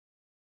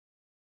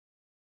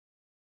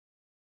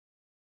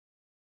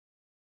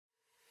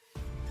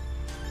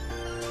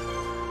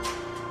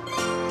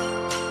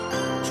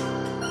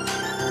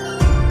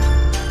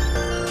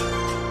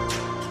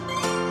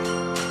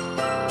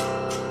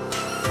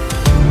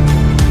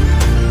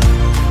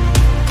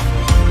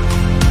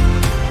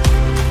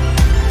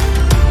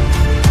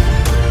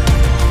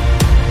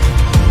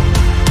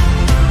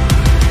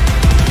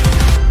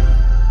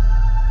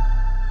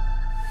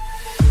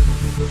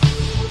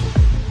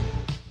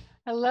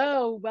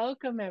Hello,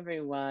 welcome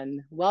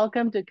everyone.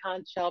 Welcome to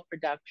Conch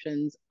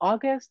Productions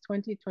August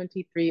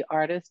 2023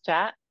 Artist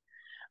Chat.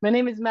 My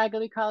name is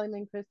Angelique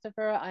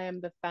Christopher. I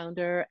am the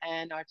founder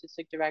and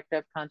artistic director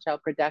of Conch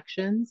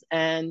Productions.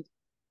 And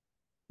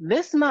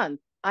this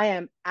month, I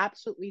am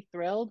absolutely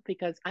thrilled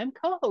because I'm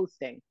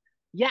co-hosting.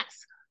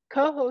 Yes,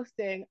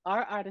 co-hosting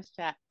our Artist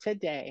Chat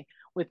today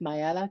with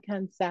Mayela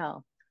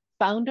Cancel,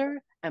 founder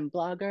and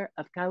blogger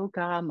of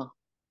Kaukarama.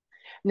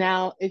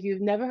 Now, if you've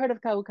never heard of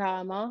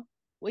Kaukarama,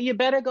 well, you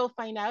better go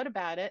find out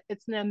about it.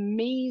 It's an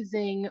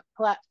amazing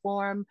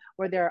platform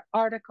where there are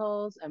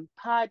articles and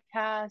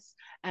podcasts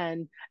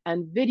and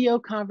video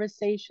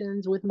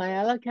conversations with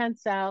Mayela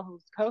Cancel,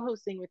 who's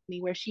co-hosting with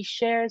me, where she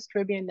shares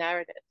Caribbean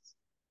narratives.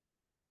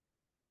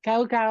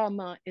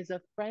 Kaukarama is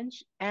a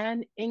French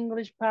and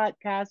English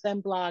podcast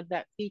and blog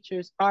that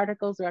features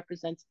articles that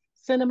represents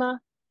cinema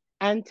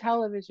and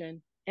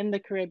television in the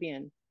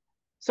Caribbean.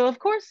 So, of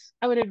course,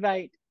 I would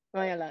invite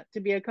Mayela to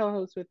be a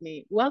co-host with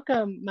me.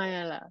 Welcome,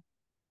 Mayela.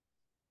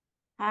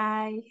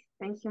 Hi,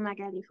 thank you,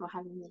 Magali, for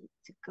having me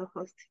to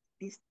co-host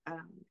this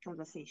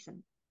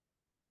conversation.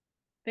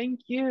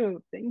 Thank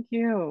you. Thank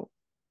you.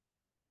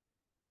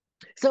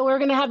 So we're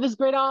going to have this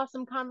great,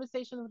 awesome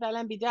conversation with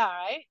Alain Bidard,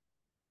 right?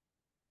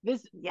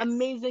 This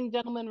amazing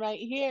gentleman right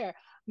here.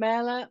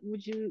 Mayela,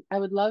 I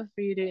would love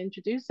for you to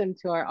introduce him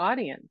to our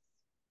audience.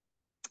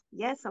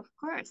 Yes, of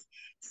course.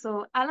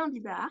 So Alan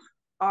Bidard,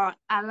 or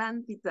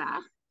Alan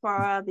Bidard,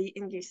 for the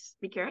English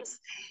speakers,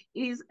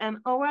 is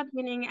an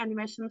award-winning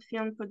animation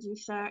film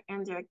producer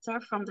and director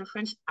from the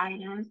French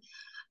island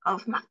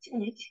of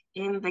Martinique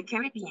in the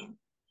Caribbean.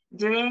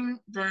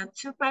 During the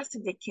two past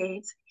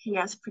decades, he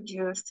has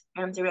produced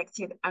and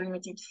directed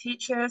animated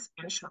features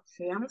and short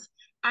films,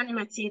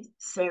 animated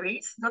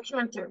series,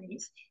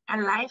 documentaries,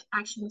 and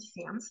live-action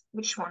films,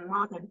 which won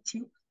more than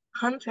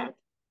 200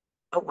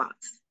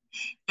 awards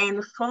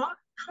and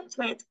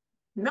 400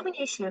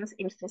 nominations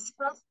in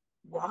festivals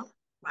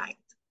worldwide.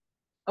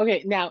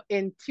 Okay, now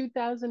in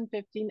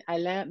 2015,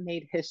 Alain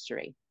made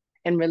history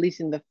in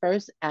releasing the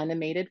first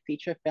animated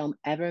feature film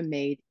ever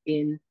made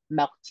in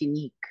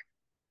Martinique,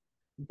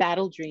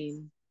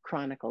 Battledream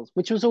Chronicles,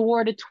 which was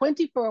awarded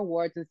 24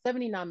 awards and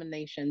 70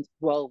 nominations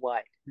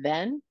worldwide.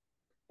 Then,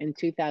 in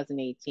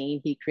 2018,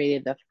 he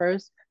created the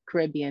first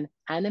Caribbean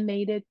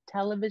animated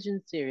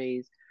television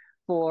series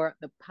for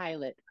the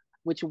pilot,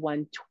 which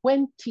won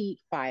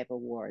 25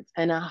 awards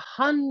and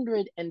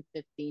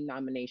 115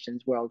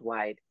 nominations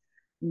worldwide.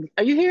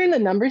 Are you hearing the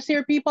numbers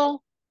here,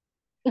 people?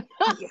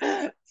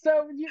 Yes.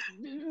 So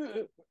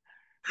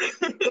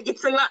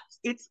it's a lot.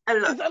 It's a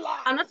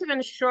lot. I'm not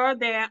even sure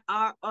there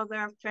are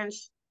other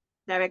French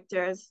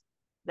directors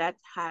that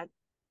had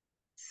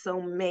so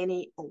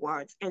many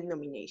awards and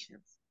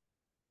nominations,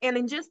 and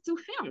in just two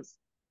films.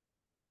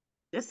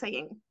 Just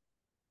saying.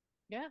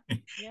 Yeah,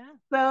 yeah.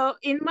 So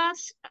in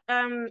March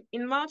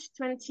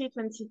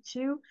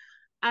 2022,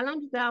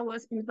 Alain Bidard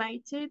was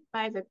invited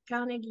by the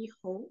Carnegie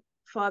Hall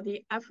for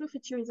the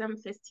Afrofuturism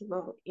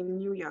Festival in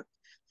New York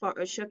for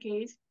a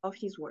showcase of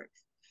his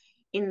works.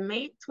 In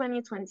May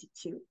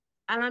 2022,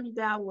 Alain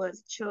Bidard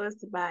was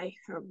chosen by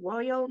Her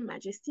Royal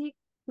Majesty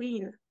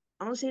Queen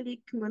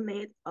Angelique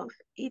Monet of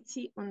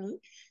Eti-Oni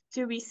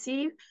to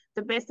receive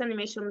the Best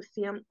Animation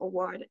Film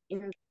Award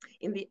in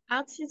the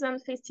Artisan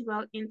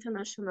Festival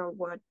International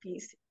World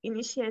Peace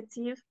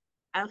Initiative,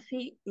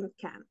 ARFI in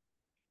Cannes.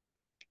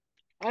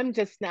 I'm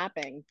just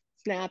snapping.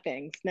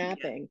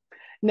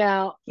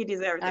 Now, he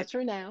deserves as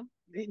for now,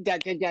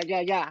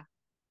 yeah.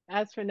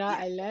 As for now,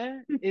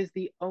 Alain is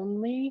the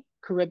only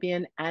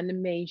Caribbean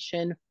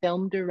animation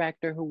film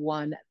director who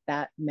won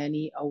that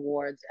many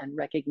awards and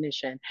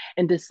recognition.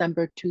 In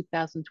December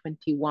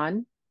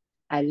 2021,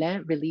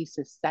 Alain released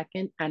his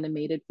second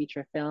animated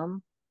feature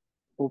film,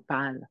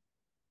 Opal.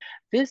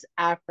 This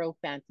Afro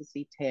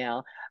fantasy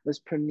tale was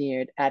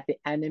premiered at the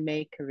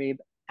Anime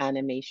Carib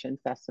Animation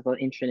Festival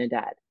in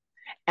Trinidad,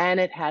 and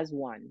it has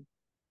won,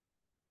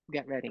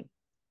 get ready,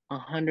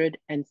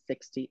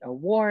 160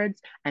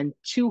 awards and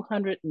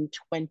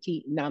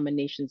 220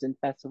 nominations in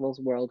festivals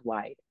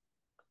worldwide.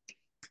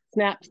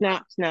 Snap. Did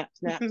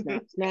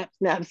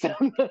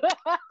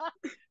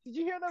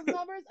you hear those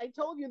numbers? I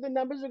told you the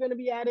numbers are going to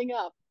be adding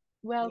up.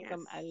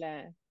 Welcome, yes.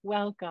 Alain.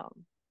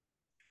 Welcome.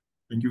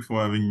 Thank you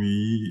for having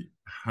me.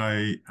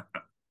 Hi,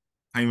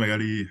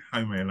 Magali.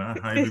 Hi, Mayela.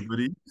 Hi,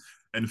 everybody.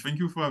 And thank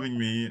you for having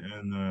me.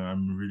 And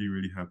I'm really,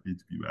 really happy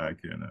to be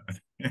back. And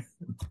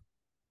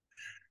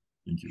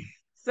thank you.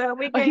 So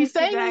we're going he's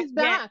saying he's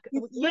back.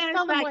 Yeah. Let's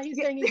tell him why he's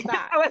saying he's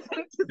back.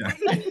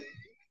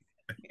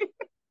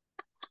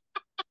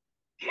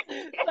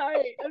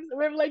 Sorry,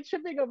 we're like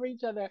tripping over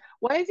each other.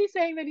 Why is he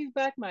saying that he's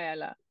back,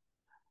 Mayela?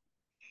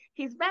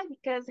 He's back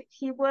because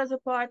he was a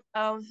part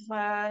of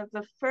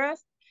the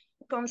first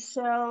Conch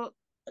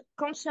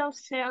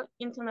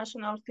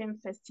International Film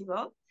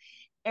Festival.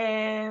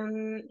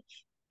 And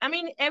I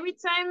mean, every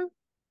time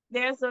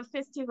there's a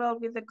festival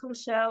with the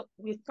Conch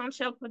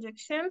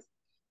Productions,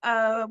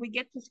 we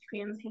get to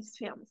screen his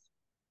films.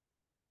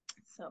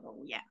 So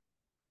yeah.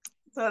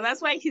 So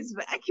that's why he's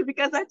back,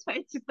 because I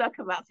try to talk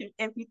about him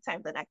every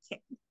time that I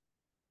can.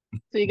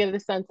 So you get the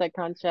sense that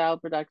Conch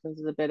Productions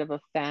is a bit of a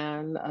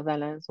fan of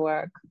Alain's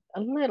work. A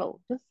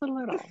little, just a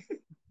little.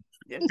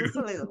 Yeah, just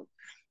a little.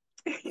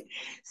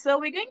 So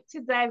we're going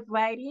to dive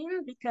right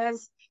in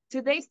because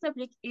today's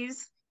topic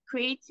is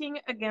creating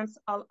against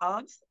all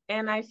odds.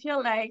 And I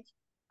feel like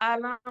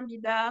Alain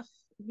Bidard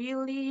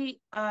really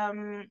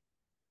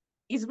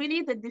is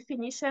really the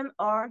definition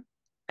or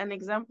an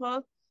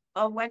example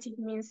of what it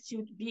means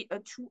to be a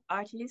true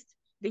artist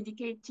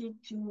dedicated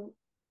to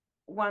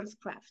one's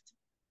craft.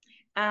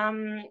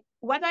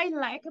 What I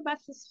like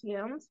about his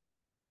films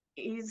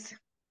is,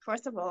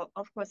 first of all,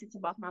 of course, it's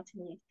about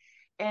Martinique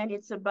and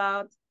it's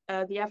about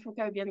the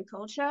Afro-Caribbean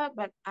culture,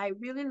 but I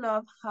really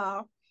love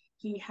how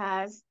he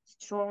has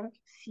strong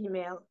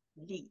female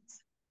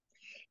leads.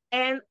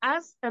 And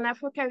as an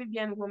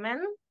Afro-Caribbean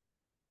woman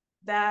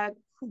that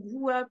who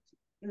grew up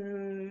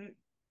in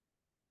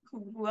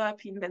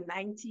the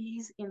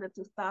 90s, in the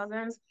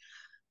 2000s,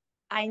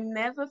 I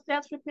never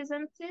felt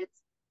represented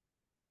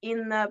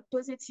in a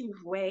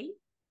positive way.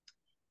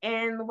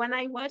 And when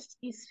I watched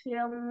his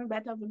film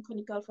Battledream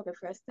Chronicle for the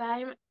first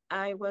time,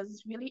 I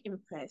was really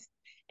impressed.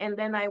 And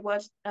then I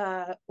watched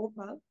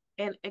Opal,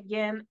 and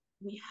again,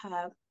 we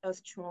have a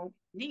strong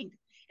lead.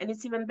 And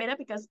it's even better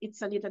because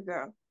it's a little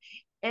girl.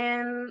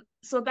 And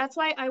so that's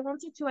why I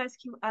wanted to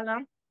ask you,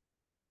 Alain,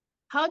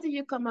 how do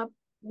you come up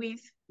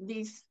with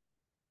these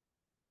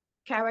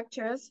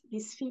characters,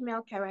 these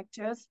female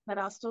characters that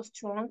are so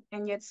strong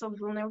and yet so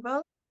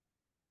vulnerable?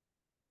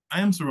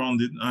 I am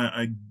surrounded.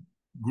 I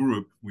grew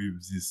up with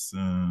this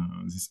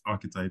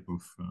archetype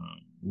of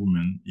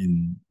woman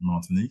in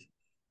Martinique,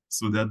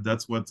 so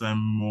that's what I'm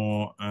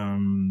more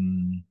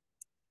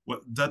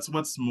that's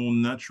what's more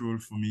natural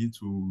for me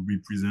to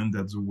represent.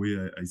 That's the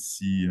way I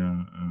see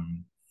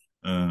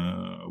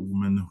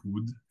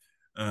womanhood,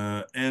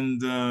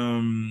 and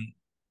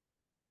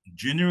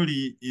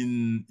generally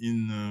in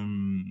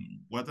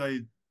what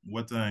I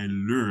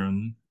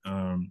learned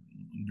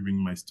during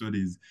my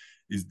studies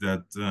is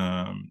that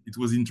it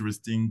was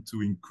interesting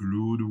to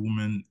include a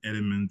woman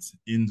element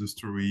in the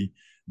story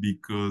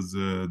because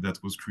that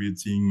was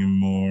creating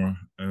more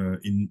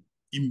in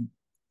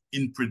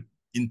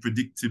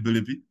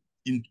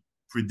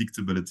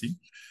predictability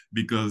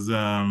because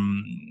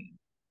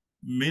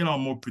male are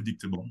more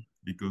predictable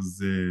because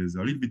there's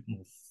a little bit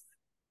more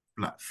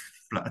flat.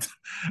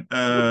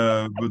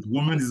 But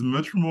woman is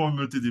much more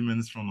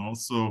multidimensional.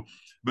 So,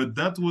 but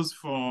that was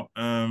from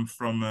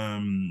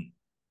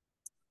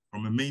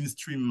a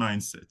mainstream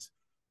mindset.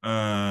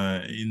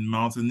 In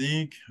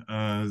Martinique,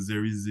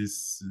 there is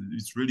this.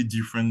 It's really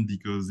different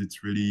because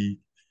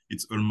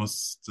it's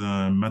almost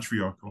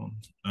matriarchal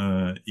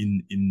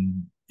in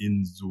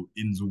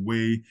the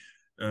way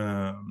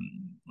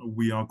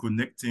we are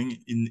connecting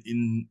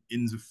in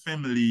the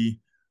family.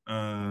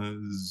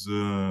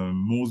 The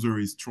mother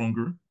is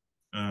stronger,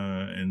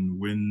 and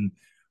when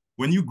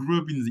you grew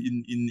up in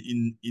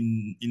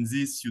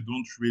this, you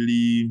don't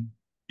really.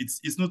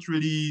 It's not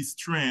really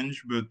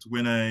strange, but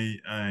when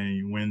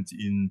I went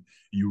in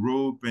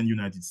Europe and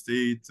United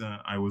States,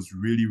 I was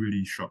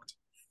really shocked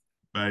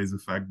by the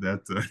fact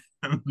that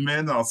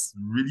men are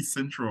really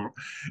central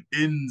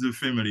in the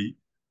family.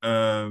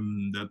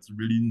 That's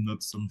really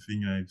not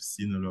something I've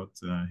seen a lot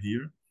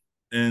here.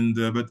 And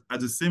but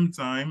at the same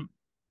time,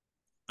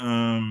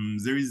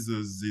 there is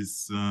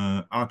this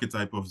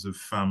archetype of the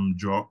femme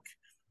jock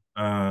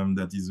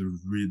that is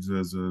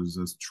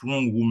the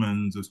strong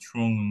woman, the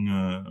strong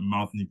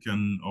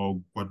Martinican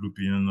or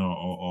Guadeloupean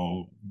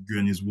or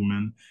Guyanese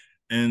woman.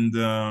 And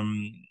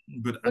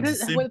but at the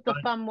same What the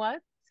time, femme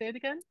what? Say it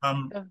again.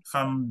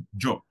 Femme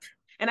jock.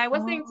 And I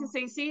was going to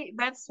say, see,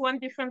 that's one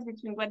difference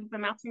between Guadeloupe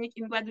and Martinique.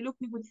 In Guadeloupe,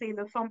 we would say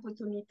the femme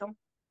potomitan.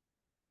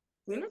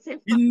 We don't say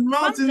in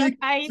Martinique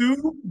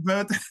too,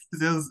 but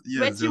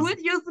but you would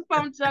use the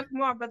femme jock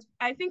more, but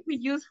I think we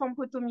use femme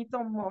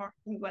potomitan more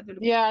in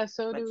Guadeloupe. Yeah,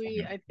 so do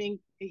we. I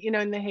think, you know,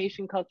 in the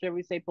Haitian culture,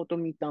 we say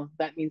potomitan.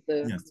 That means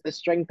the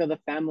strength of the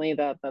family,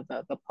 the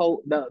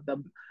pole that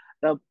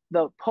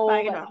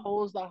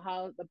holds the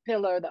house, the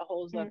pillar that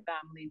holds the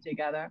family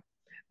together.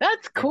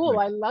 That's cool.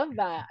 I love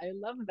that. I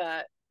love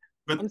that.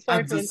 But I'm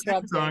sorry for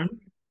interrupting.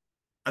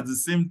 At the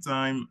same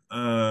time,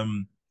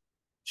 the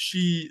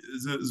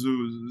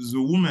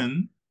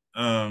woman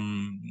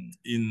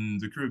in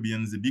the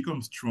Caribbean, they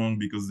become strong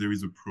because there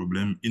is a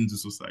problem in the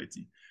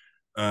society.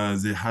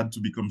 They had to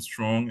become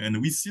strong, and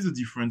we see the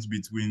difference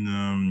between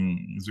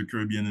the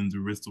Caribbean and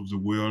the rest of the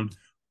world,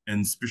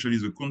 and especially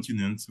the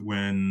continent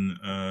when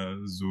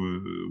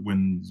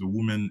the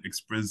woman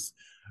express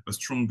a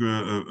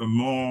stronger, a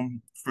more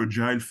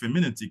fragile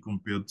femininity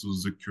compared to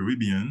the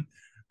Caribbean,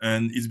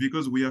 and it's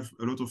because we have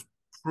a lot of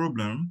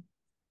problem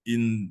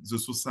in the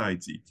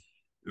society.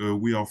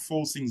 We are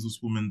forcing those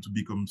women to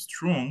become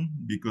strong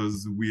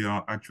because we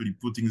are actually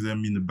putting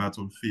them in the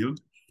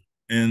battlefield.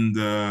 And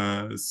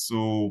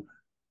so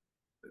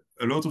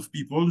a lot of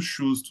people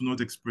choose to not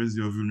express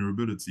their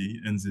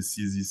vulnerability and they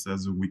see this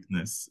as a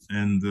weakness.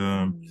 And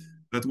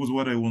that was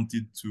what I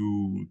wanted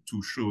to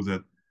show,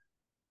 that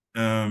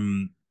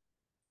behind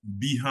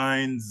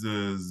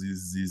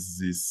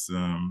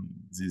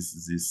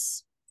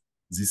this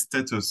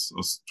status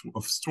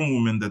of strong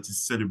woman that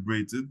is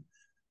celebrated,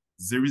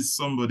 there is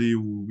somebody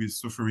who is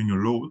suffering a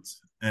lot,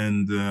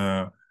 and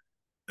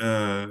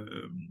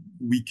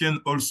we can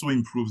also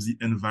improve the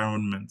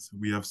environment.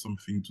 We have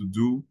something to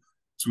do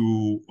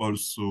to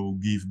also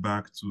give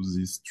back to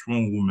this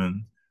strong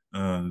woman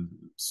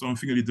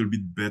something a little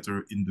bit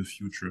better in the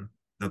future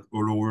that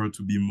allow her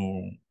to be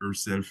more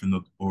herself and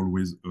not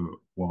always a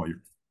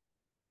warrior.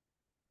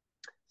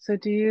 So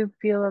do you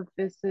feel that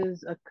this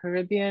is a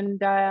Caribbean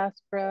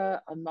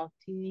diaspora, a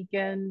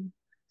Martinican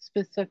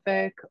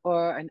specific,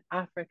 or an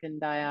African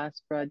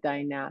diaspora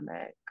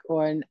dynamic,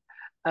 or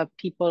a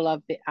people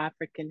of the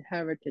African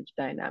heritage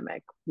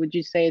dynamic? Would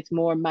you say it's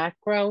more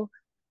macro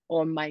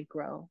or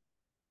micro?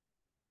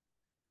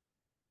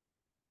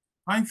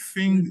 I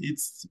think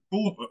it's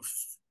for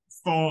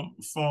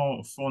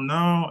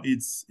now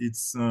it's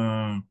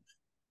the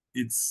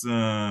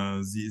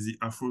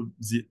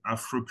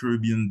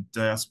Afro-Caribbean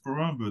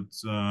diaspora, but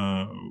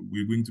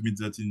we're going to meet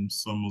that in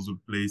some other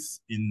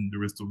place in the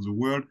rest of the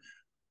world.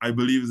 I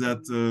believe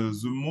that the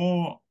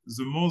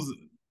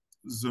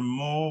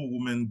more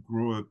women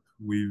grow up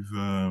with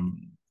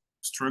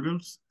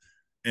struggles,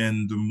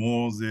 and the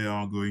more they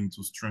are going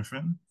to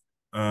strengthen.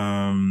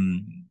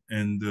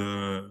 And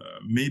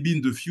maybe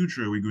in the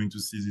future we're going to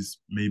see this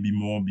maybe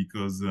more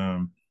because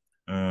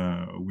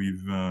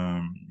with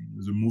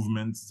the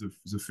movements,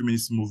 the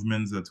feminist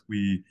movements that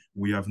we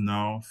have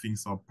now,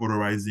 things are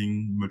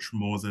polarizing much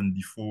more than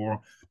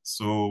before.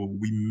 So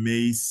we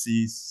may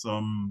see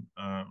some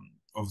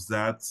of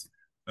that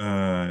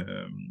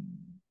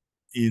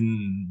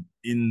in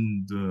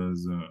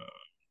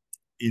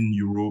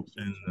Europe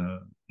and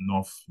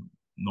North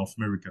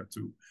America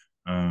too.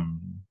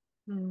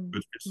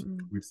 But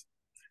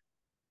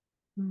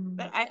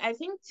But I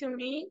think to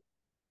me,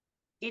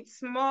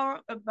 it's more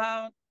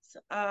about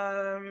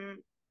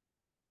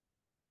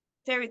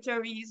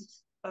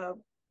territories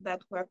that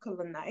were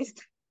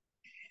colonized,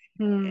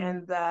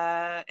 and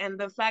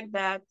the fact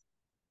that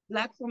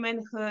Black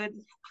womanhood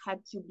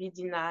had to be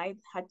denied,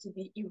 had to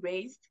be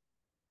erased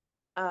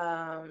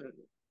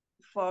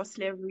for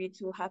slavery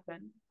to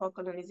happen, for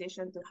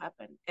colonization to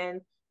happen.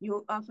 And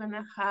you often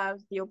have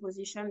the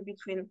opposition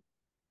between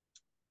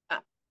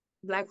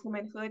Black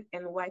womanhood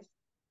and white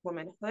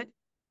womanhood,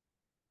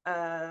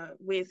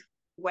 with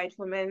white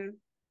women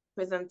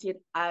presented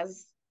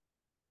as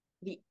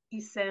the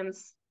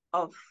essence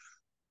of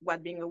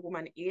what being a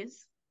woman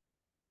is,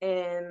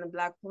 and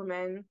Black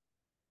women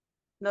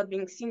not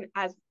being seen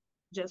as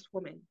just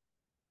women.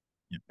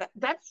 Yeah.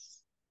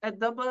 That's a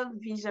double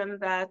vision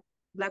that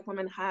Black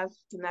women have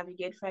to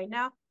navigate right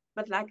now.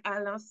 But like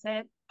Alan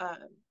said,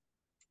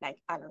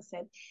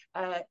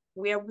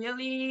 we're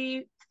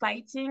really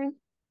fighting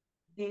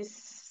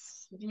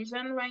this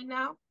vision right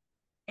now,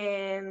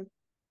 and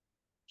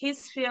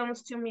his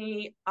films to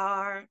me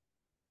are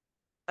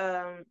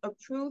a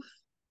proof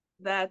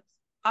that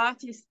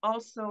artists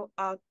also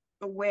are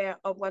aware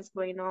of what's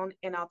going on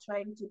and are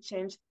trying to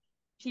change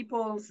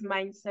people's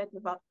mindset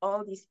about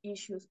all these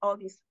issues, all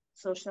these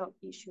social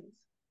issues.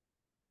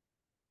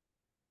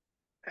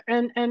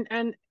 And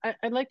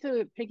I'd like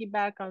to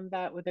piggyback on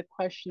that with a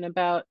question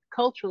about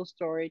cultural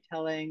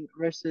storytelling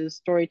versus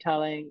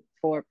storytelling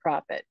for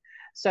profit.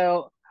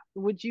 So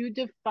would you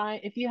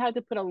define, if you had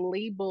to put a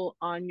label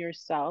on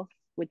yourself,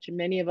 which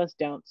many of us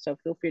don't, so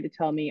feel free to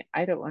tell me,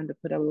 I don't want to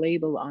put a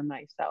label on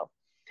myself.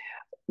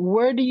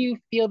 Where do you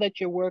feel that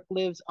your work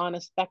lives on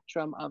a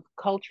spectrum of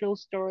cultural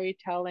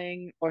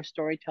storytelling or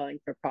storytelling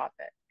for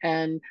profit?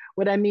 And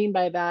what I mean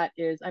by that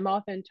is I'm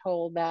often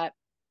told that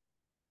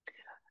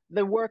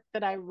the work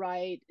that I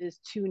write is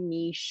too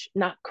niche,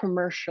 not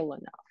commercial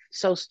enough.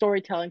 So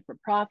storytelling for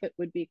profit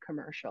would be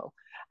commercial,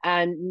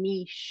 and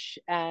niche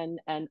and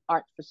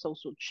art for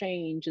social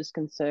change is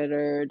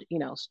considered,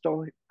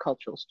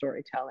 cultural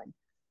storytelling.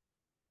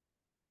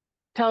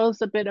 Tell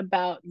us a bit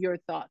about your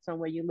thoughts on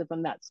where you live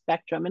on that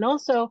spectrum, and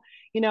also,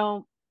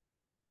 a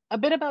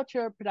bit about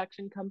your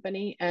production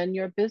company and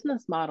your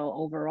business model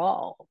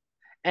overall,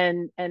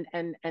 and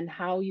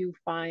how you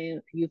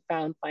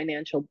found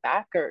financial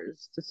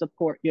backers to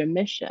support your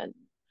mission,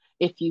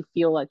 if you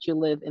feel that you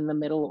live in the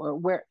middle or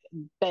where,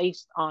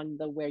 based on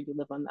where you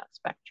live on that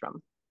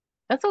spectrum.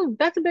 That's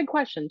a big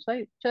question.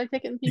 Should I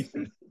take it in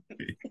pieces?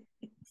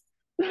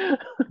 Well,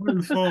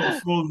 for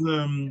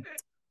the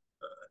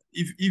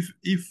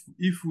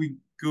if we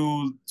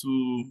go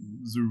to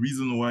the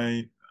reason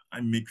why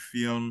I make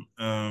film,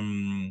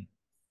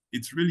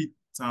 it's really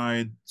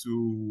tied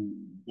to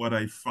what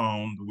I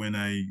found when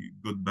I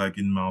got back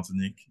in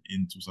Martinique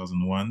in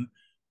 2001.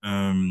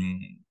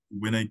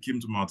 When I came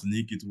to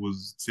Martinique, it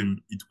was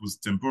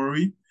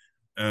temporary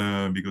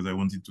because I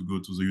wanted to go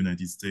to the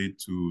United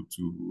States to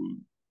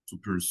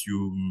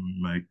pursue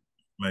my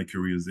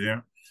career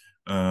there.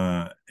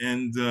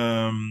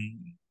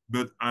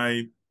 But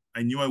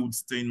I knew I would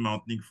stay in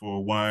Martinique for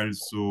a while,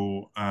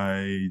 so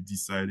I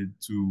decided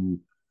to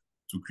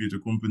create a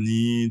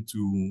company,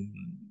 to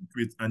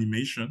create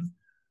animation.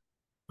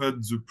 but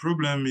the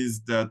problem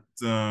is that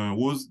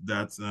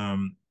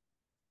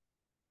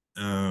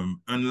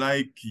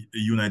unlike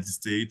United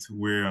States,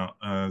 where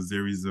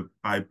there is a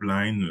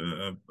pipeline,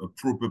 a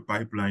proper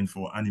pipeline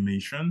for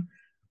animation,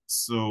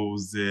 so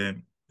they're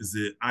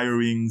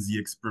hiring the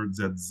experts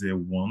that they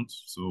want.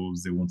 So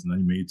they want an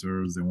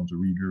animator, they want a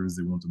rigger,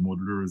 they want a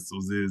modeler. So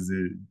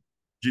they're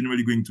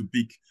generally going to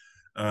pick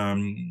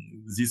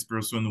this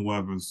person who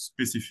have a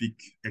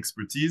specific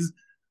expertise.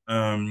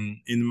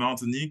 In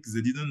Martinique,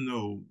 they didn't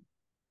know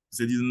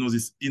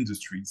this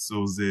industry,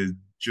 so they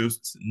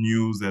just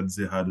knew that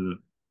they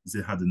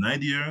had an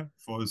idea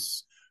for a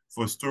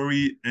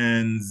story,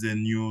 and they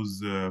knew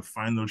the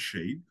final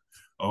shape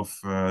of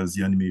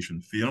the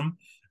animation film.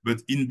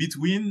 But in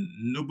between,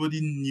 nobody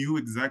knew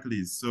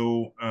exactly.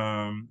 So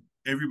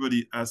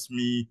everybody asked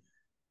me,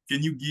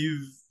 can you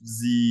give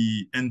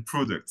the end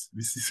product?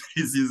 This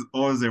is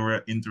all they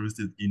were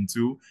interested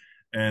into.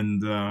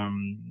 And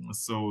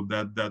so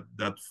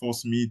that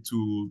forced me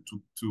to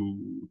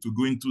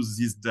go into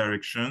this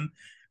direction.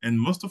 And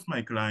most of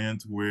my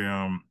clients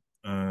were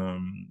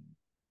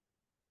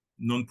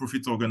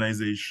non-profit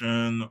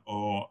organization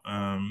or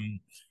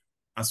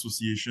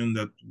association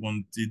that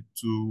wanted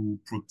to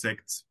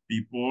protect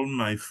people.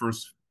 My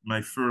first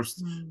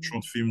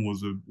short film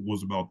was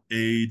about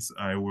AIDS.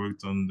 I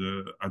worked on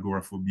the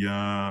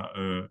agoraphobia,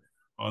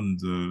 on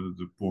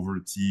the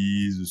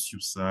poverty, the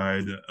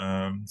suicide.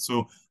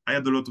 So I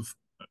had a lot of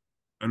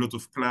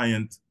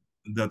clients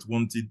that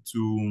wanted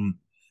to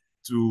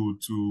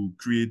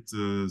create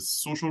a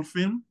social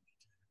film.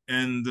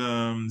 And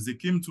they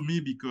came to me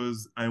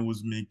because I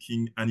was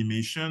making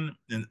animation,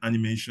 and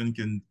animation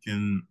can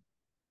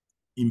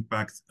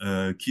impact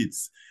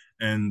kids.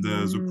 And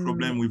the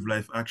problem with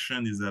live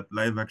action is that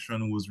live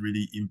action was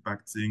really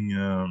impacting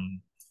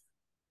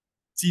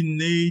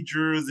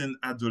teenagers and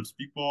adult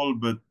people,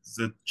 but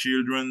the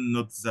children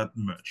not that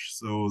much.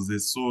 So they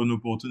saw an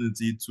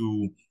opportunity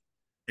to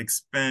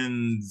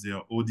expand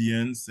their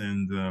audience,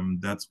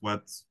 and that's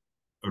what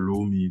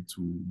allowed me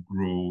to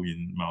grow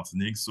in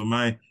Martinique. So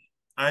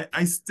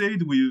I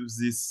stayed with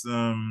this.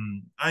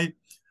 I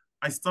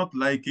start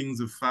liking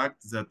the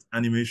fact that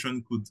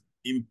animation could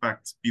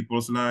impact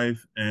people's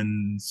life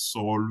and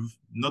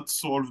not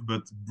solve,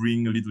 but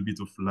bring a little bit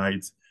of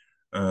light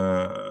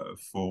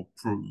for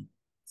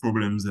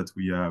problems that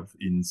we have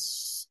in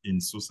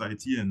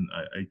society. And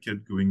I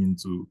kept going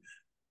into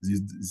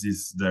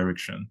this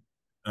direction.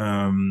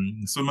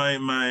 So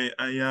I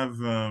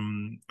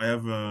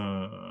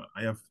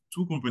have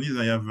two companies.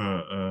 I have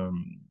a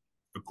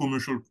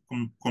commercial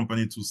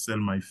company to sell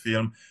my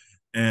film,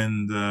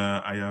 and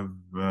I have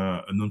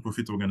a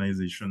non-profit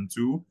organization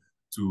too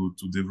to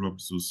develop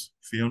those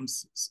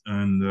films.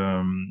 And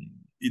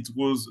it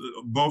was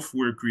both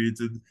were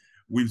created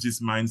with this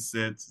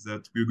mindset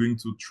that we're going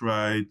to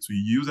try to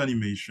use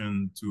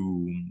animation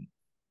to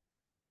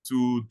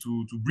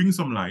bring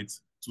some light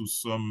to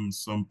some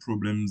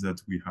problems that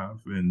we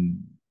have,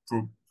 and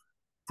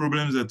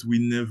problems that we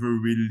never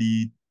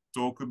really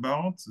talk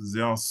about.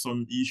 There are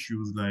some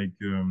issues like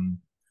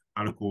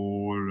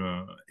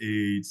alcohol,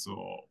 AIDS,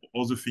 or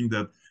other things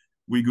that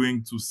we're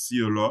going to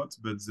see a lot,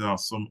 but there are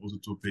some other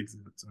topics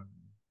that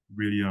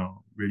really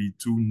are really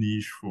too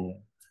niche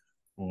for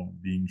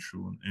being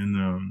shown.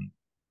 And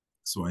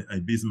so I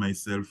base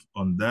myself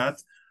on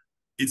that.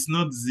 It's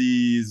not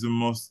the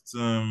most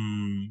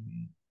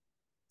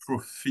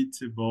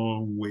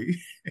profitable way,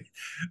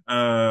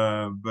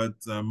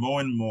 but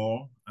more and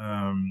more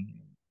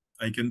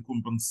I can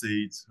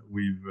compensate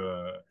with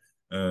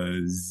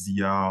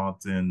the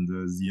art and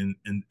the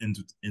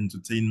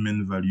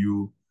entertainment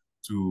value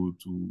to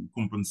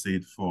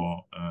compensate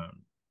for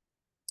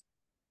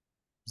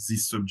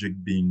this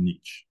subject being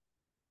niche.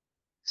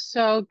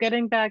 So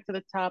getting back to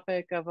the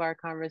topic of our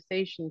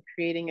conversation,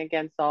 creating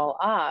against all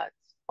odds,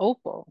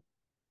 Opal,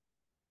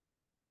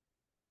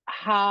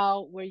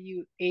 how were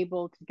you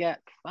able to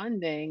get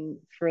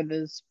funding for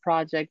this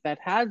project that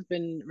has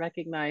been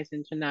recognized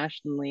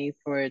internationally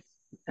for its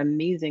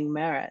amazing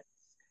merits?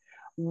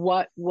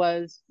 What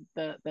was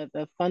the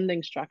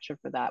funding structure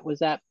for that? Was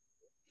that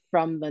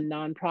from the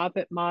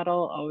nonprofit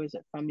model, or was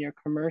it from your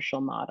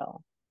commercial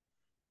model?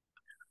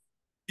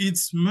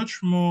 It's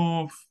much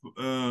more,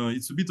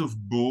 it's a bit of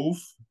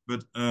both,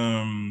 but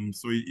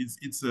so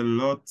it's a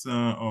lot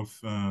of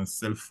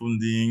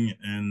self-funding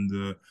and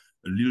a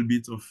little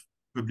bit of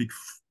public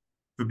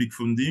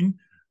funding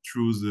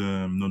through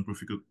the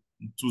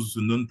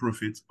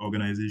non-profit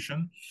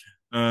organization.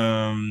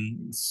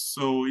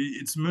 So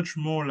it's much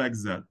more like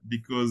that,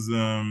 because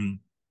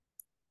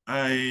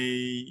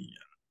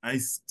I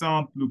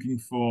start looking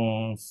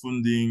for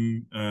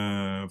funding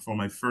for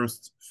my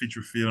first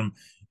feature film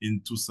in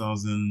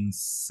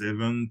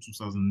 2007,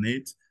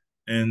 2008.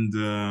 And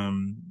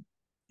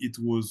it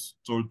was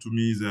told to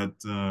me that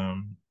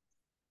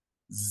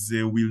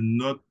they will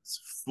not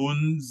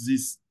fund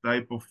this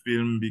type of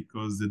film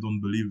because they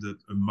don't believe that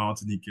a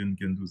Martinican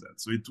can do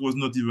that. So it was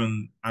not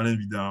even Alain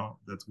Bidard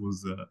that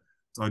was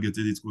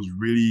targeted. It was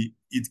really,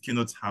 it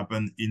cannot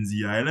happen in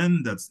the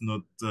island. That's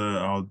not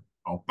our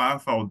our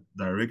path, our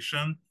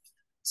direction.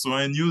 So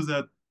I knew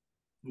that,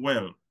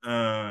 well,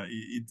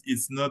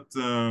 it's not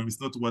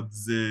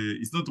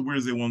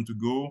where they want to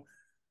go.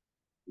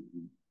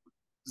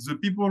 The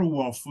people who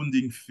are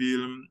funding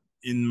film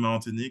in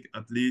Martinique,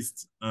 at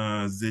least,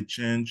 they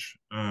change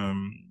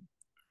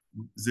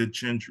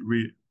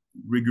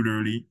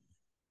regularly,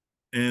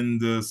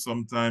 and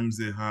sometimes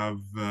they have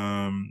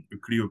a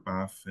clear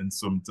path, and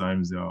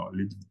sometimes they are a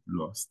little bit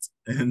lost.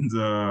 And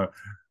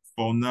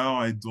for now,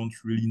 I don't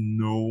really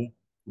know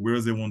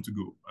where they want to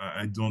go.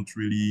 I don't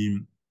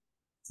really.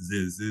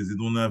 They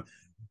don't have.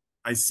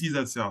 I see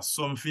that there are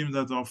some films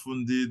that are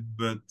funded,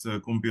 but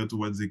compared to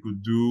what they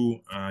could do,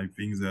 I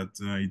think that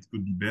it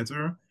could be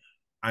better.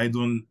 I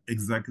don't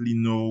exactly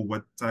know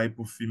what type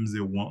of films they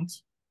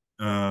want,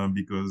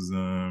 because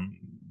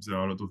there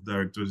are a lot of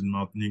directors in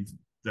Martinique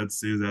that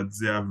say that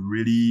they have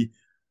really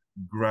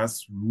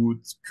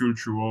grassroots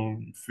cultural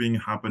thing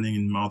happening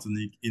in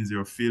Martinique in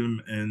their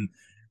film, and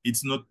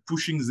it's not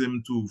pushing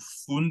them to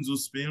fund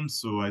those films.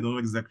 So I don't know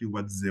exactly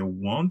what they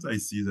want. I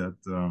see that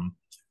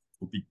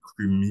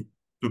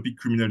Topic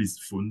Criminal is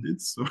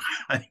funded, so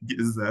I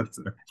guess that.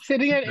 Say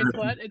it again. It's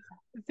what?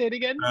 Say it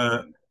again.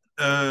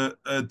 A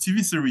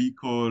TV series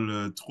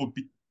called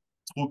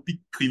Tropic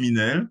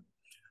Criminel.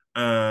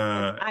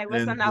 I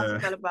read an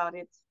article about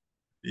it.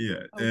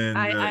 Yeah, and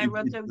I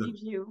wrote a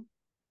review.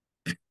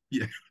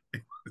 Yeah.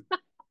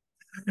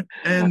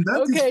 And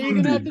that is okay, you're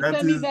gonna have to that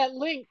send me is... that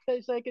link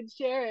so I can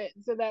share it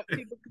so that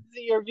people can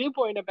see your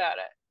viewpoint about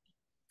it.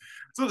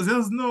 So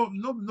there's no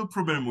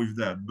problem with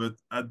that, but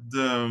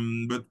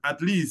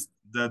at least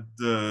that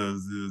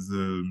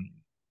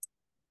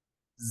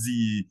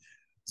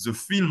the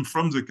film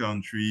from the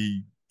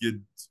country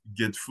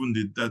get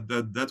funded.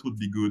 That would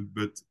be good,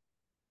 but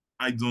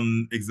I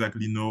don't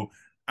exactly know.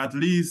 At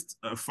least,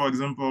 for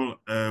example,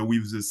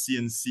 with the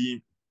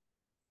CNC.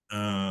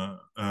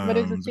 What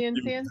is the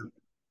CNC?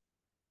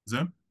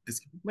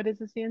 What is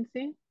the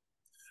CNC?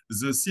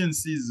 The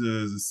CNC is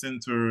the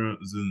center,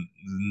 the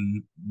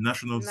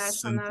National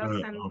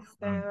Center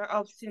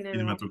of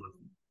Cinematography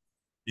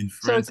in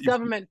France. So it's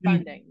government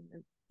funding.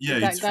 Yeah,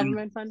 is that it's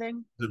government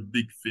funding? The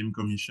big film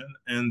commission,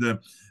 and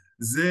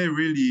they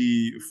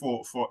really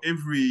for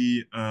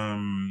every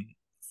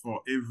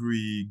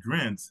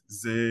grant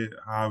they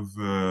have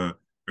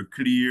a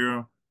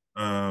clear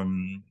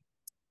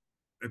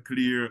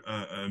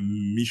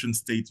mission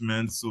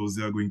statement. So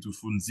they are going to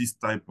fund this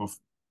type of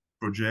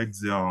project.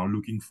 They are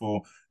looking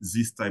for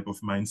this type of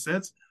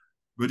mindset.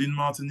 But in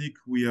Martinique,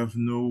 we have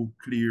no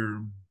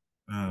clear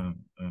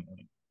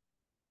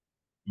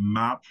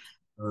map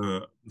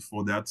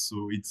for that.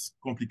 So it's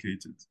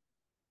complicated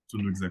to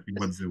know exactly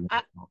what they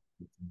want.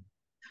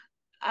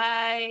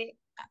 I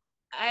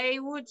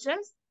would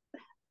just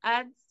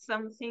add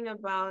something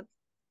about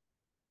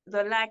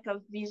the lack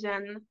of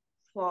vision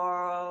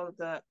for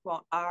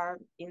our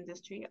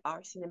industry,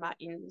 our cinema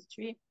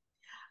industry.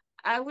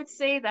 I would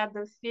say that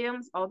the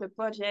films or the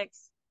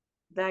projects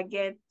that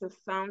get the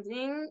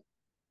funding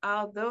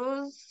are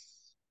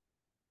those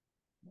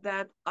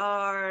that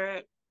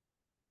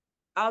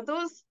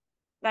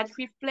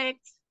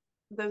reflect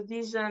the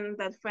vision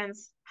that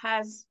France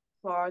has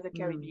for the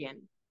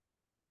Caribbean.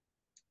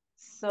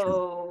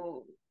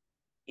 So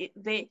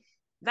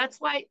that's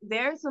why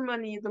there's the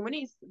money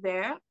is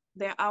there.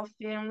 There are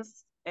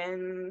films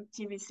and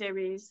TV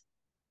series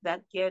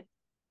that get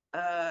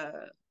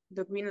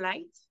the green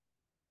light,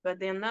 but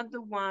they're not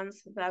the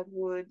ones that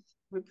would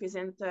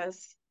represent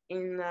us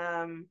in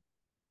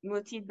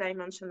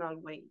multi-dimensional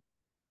way.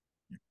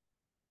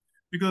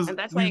 And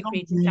that's why I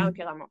created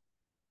Carrefour.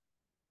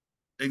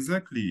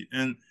 Exactly.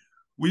 And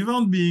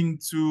without being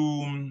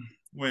too,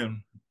 well,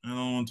 I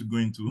don't want to go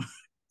into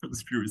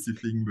conspiracy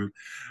thing, but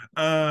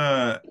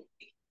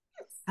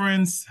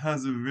France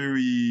has a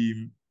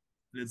very,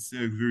 let's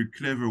say, a very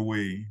clever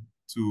way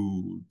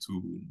to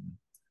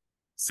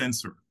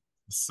censor.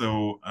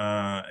 So,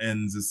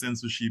 and the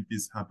censorship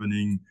is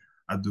happening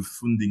at the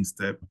funding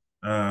step.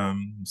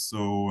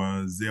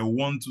 So they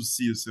want to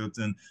see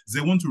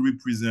they want to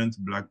represent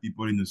Black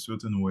people in a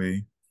certain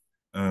way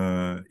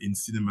in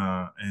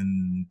cinema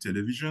and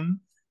television.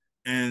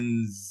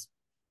 And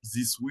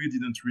this way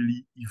didn't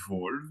really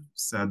evolve,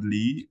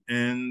 sadly,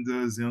 and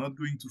they're not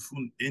going to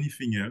fund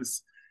anything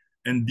else.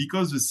 And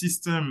because the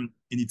system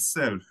in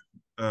itself,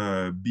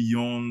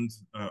 beyond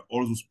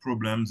all those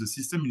problems, the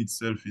system in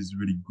itself is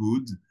really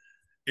good.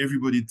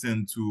 Everybody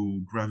tends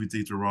to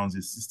gravitate around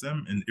this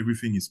system, and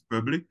everything is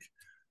public.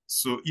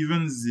 So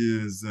even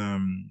this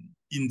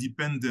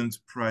independent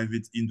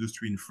private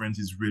industry in France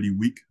is really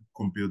weak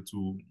compared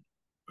to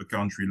a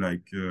country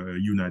like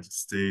United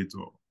States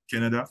or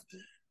Canada.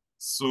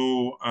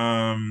 So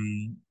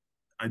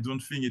I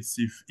don't think if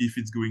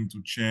it's going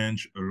to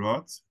change a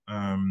lot.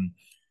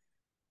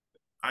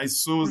 I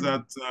saw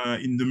that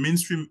in the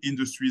mainstream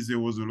industries, there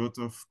was a lot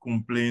of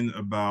complaint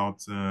about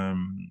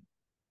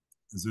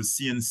the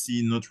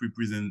CNC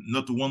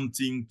not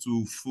wanting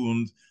to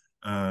fund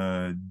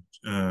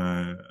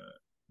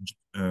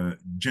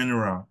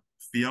genre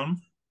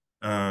film.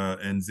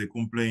 and they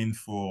complained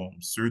for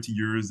 30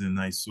 years. And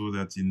I saw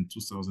that in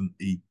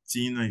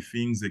 2018, I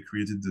think they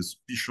created the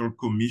special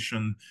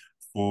commission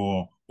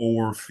for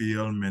horror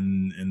film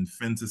and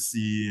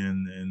fantasy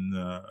and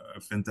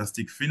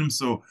fantastic film.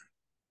 So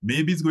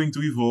maybe it's going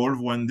to evolve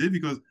one day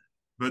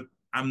but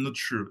I'm not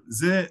sure.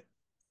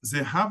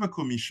 They have a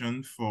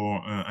commission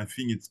for, I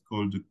think it's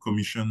called the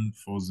Commission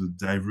for the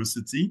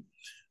Diversity,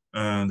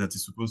 that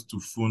is supposed to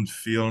fund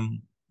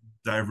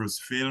diverse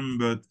film,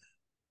 but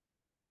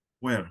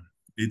well,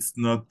 it's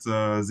not,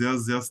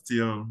 there's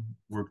still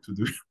work to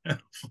do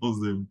for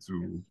them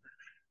to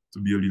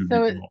be a little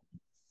So bit it, more.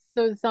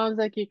 so it sounds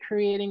like you're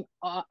creating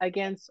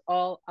against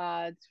all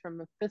odds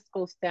from a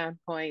fiscal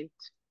standpoint,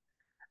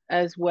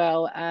 as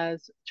well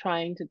as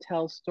trying to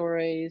tell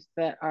stories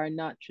that are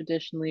not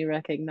traditionally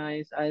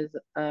recognized as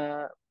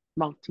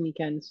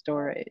Martinican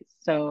stories.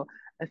 So,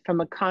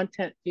 from a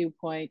content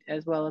viewpoint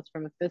as well as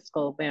from a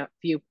fiscal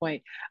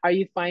viewpoint, are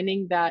you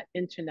finding that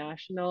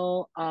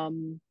international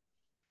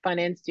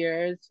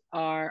financiers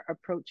are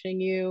approaching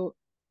you,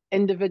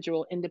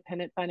 individual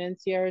independent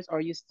financiers, or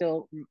are you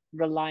still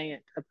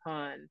reliant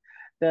upon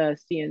the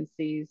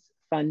CNC's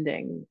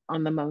funding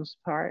on the most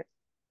part?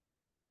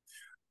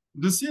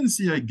 The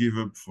CNC I gave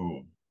up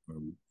for a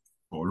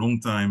long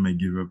time. I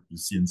gave up the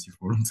CNC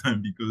for a long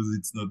time because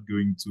it's not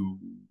going to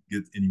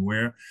get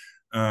anywhere.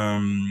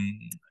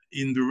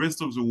 In the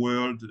rest of the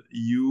world,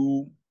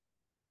 you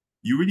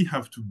really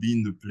have to be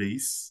in the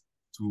place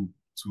to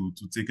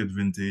take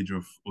advantage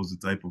of the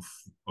type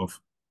of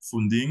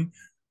funding,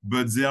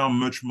 but they are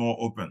much more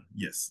open.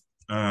 Yes,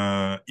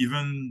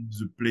 even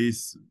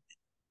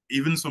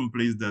some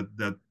place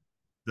that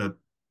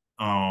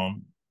are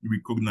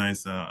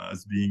recognized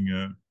as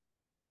being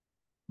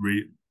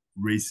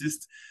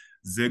racist,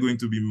 they're going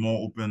to be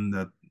more open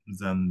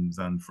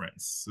than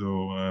France.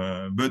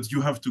 So, but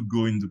you have to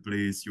go in the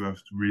place. You have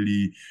to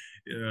really.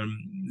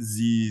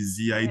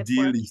 The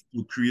ideal is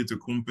to create a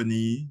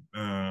company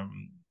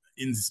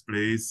in this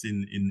place,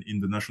 in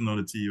the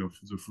nationality of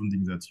the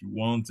funding that you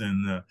want,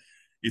 and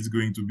it's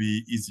going to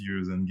be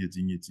easier than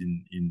getting it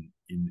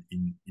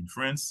in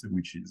France,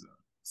 which is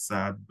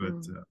sad,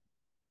 but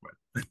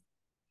well.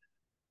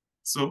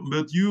 So,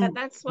 but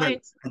that's why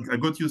I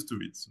got used to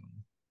it. So.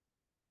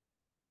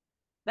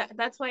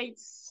 That's why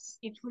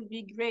it would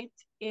be great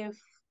if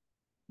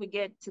we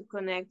get to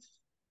connect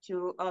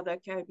to other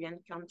Caribbean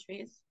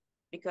countries,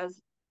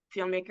 because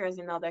filmmakers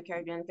in other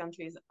Caribbean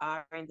countries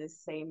are in the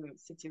same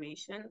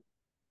situation.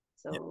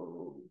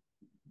 So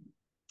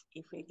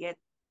if we get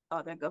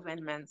other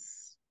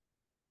governments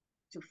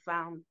to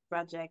fund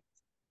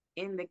projects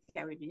in the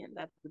Caribbean,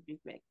 that would be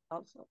great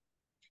also.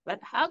 But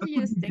how do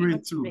you stay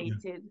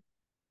motivated?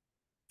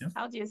 Yeah.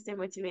 How do you stay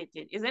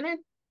motivated? Isn't it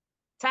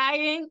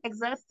tiring,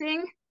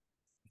 exhausting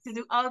to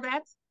do all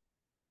that?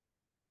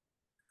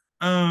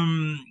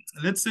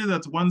 Let's say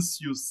that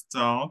once you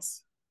start,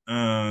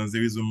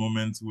 there is a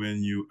moment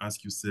when you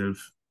ask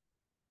yourself,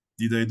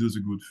 did I do the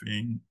good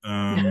thing?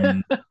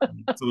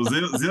 So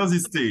there's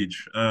this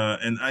stage,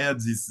 and I had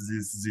this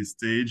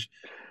stage,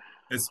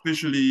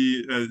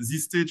 especially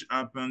this stage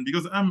happened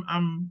because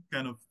I'm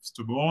kind of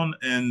stubborn,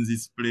 and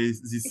this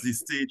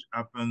stage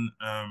happened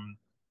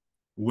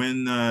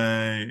when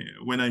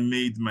I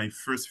made my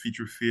first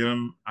feature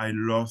film. I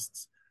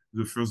lost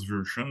the first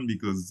version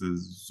because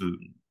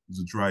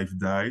the drive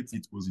died.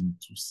 It was in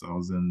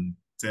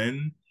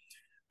 2010,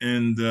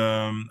 and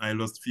I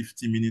lost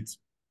 50 minutes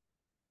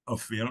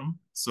of film.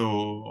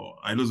 So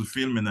I lost the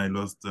film and I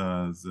lost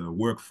the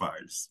work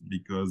files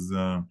because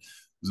the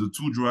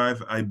two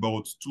drive, I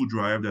bought two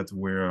drive that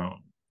were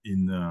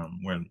in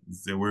well,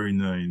 they were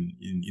in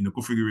a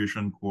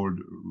configuration called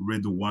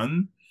Red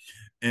One,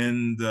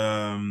 and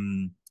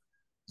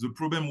the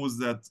problem was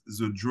that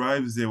the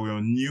drives, they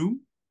were new,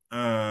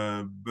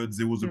 but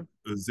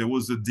there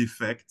was a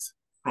defect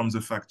from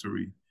the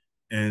factory,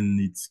 and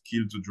it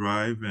killed the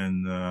drive,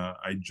 and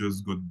I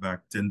just got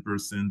back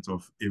 10%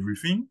 of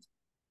everything.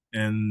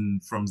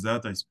 And from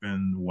that, I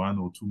spent 1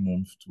 or 2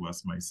 months to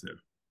ask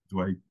myself, do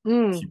I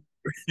keep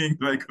working?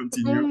 Do I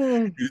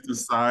continue to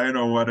sign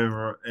or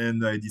whatever?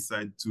 And I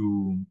decided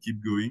to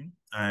keep going.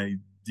 I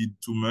did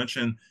too much,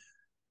 and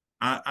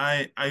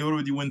I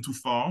already went too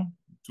far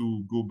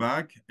to go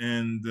back,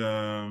 and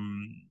there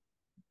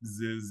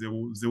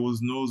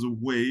was no other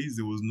way,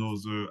 there was no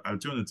other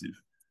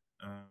alternative.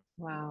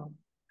 Wow.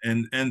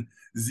 And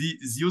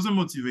the other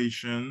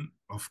motivation,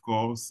 of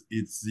course,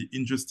 it's the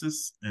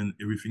injustice and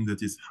everything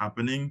that is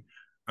happening.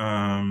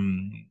 I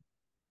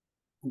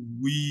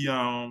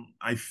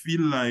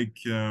feel like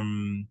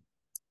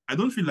I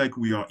don't feel like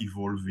we are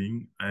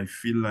evolving. I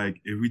feel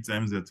like every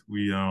time that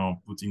we are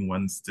putting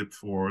one step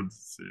forward,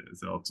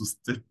 or 2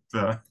 steps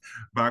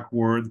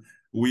backward,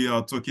 we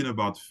are talking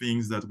about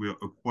things that were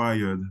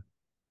acquired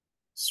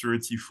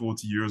 30,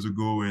 40 years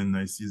ago, and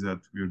I see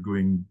that we're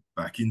going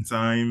back in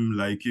time,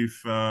 like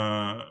if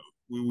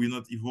we're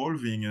not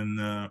evolving. And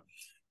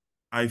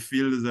I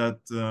feel that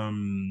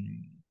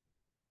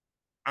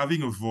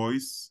having a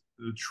voice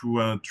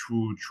through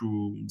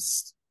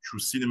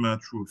cinema,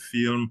 through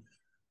film,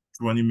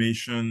 through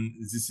animation,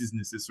 this is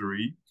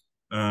necessary.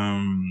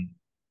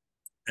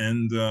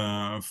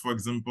 For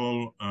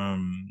example,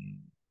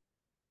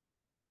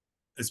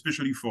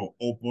 especially for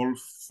Opal,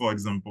 for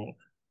example,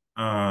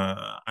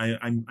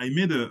 I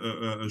made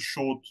a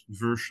short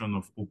version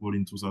of Opal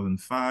in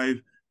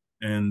 2005,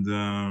 and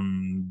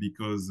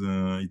because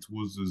it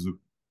was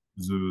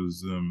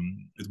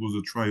it was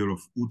a trial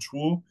of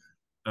Outreau,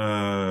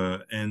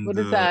 and what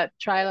is that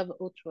trial of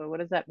Outreau? What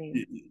does that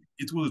mean?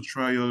 it was a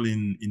trial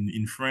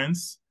in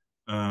France,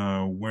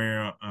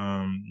 where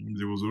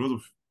there was a lot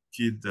of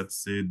kids that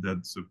said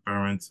that the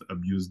parents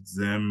abused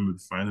them,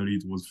 but finally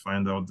it was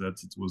found out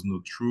that it was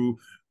not true.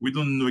 We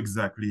don't know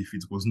exactly if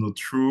it was not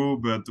true,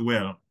 but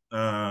well,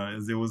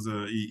 there was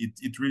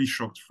it really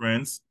shocked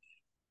France.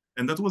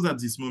 And that was at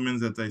this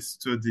moment that I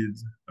studied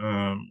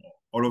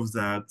all of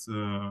that,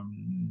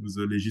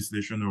 the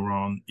legislation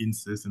around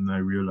incest, and I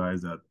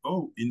realized that,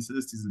 oh,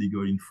 incest is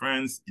legal in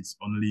France. It's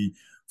only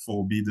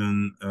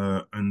forbidden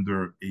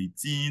under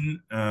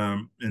 18.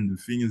 And the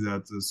thing is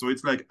that, so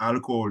it's like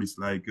alcohol, it's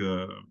like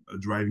a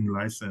driving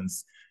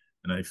license.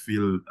 And I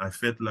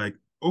felt like,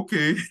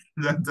 okay,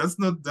 that's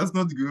not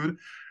good.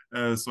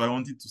 So I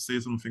wanted to say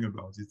something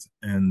about it.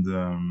 And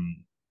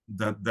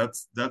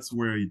that's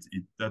where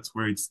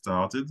it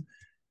started.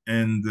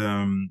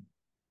 And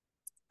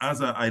as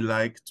I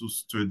like to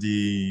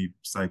study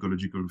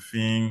psychological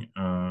thing,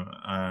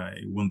 I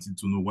wanted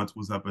to know what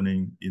was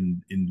happening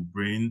in the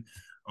brain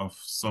of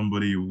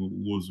somebody who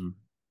was a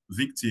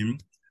victim,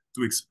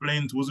 to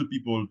explain to other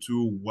people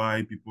too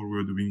why people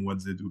were doing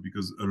what they do,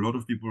 because a lot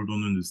of people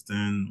don't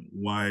understand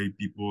why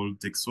people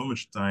take so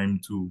much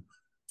time to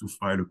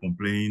file a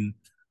complaint,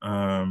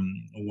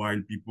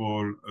 while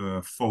people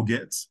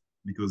forget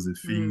because they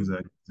think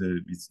that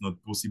it's not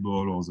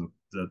possible, or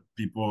that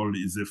people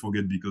they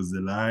forget because they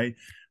lie.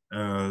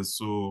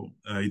 So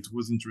it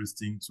was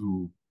interesting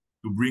to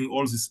bring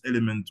all this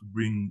element, to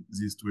bring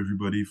this to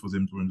everybody, for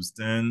them to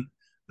understand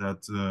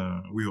that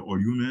we are all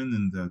human,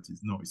 and that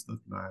it's not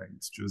like,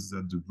 it's just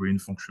that the brain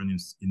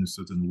functions in a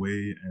certain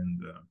way,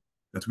 and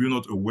that we're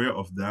not aware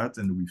of that,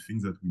 and we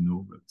think that we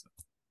know, but.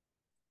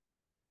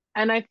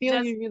 And I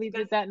feel you really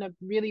did that in a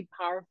really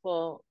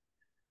powerful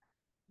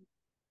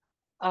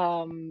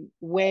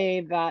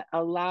way that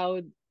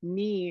allowed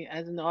me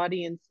as an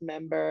audience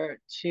member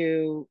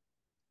to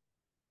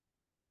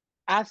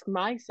ask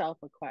myself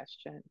a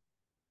question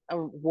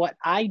of what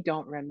I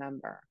don't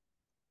remember,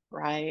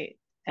 right?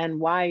 And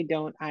why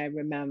don't I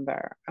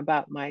remember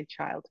about my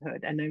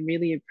childhood? And I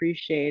really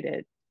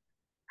appreciated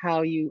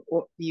how you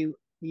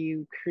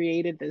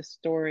created this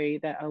story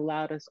that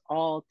allowed us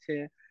all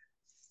to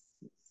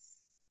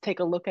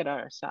take a look at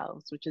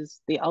ourselves, which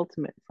is the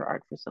ultimate for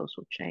art for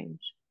social change.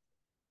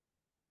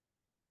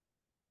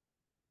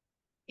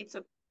 It's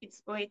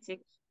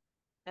poetic.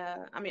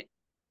 I mean,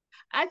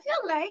 I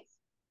feel like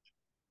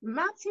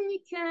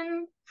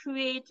Martinican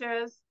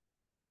creators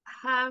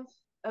have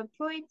a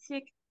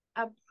poetic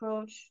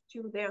approach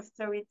to their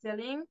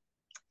storytelling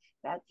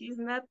that is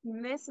not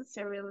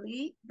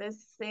necessarily the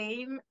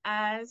same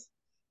as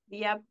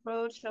the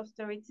approach of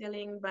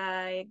storytelling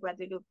by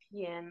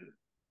Guadeloupean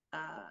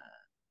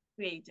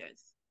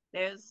creators.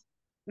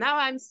 Now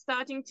I'm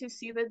starting to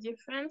see the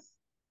difference,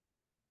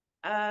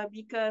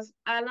 because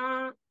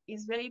Alain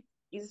is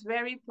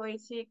very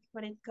poetic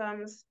when it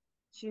comes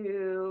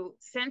to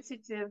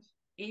sensitive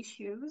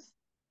issues,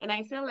 and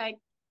I feel like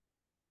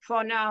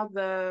for now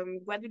the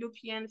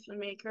Guadeloupean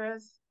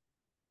filmmakers,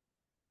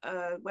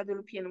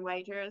 Guadeloupean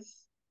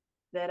writers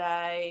that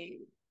I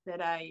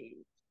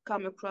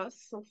come across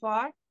so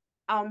far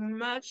are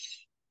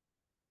much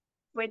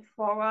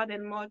straightforward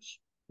and much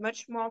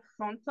more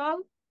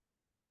frontal.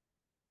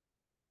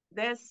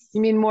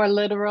 You mean more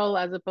literal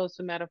as opposed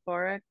to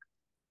metaphoric?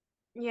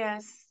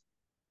 Yes.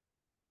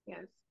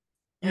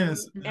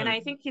 Yes. And I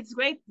think it's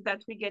great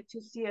that we get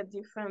to see a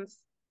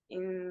difference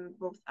in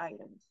both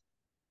items,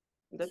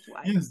 the two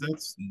items.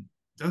 Yes,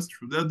 that's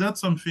true. That's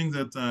something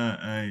that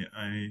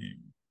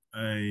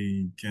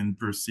I can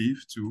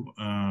perceive too.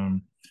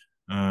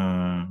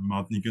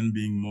 Martinican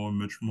being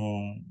much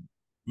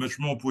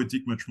more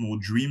poetic, much more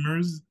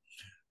dreamers,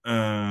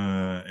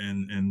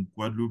 and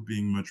Guadeloupe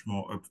being much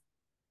more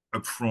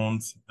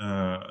upfront.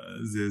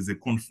 They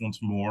confront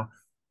more.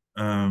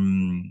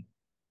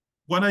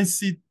 What I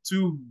see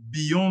too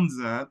beyond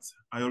that,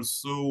 I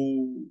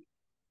also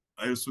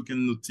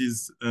can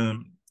notice.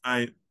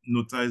 I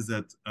notice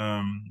that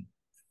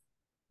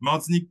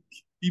Martinique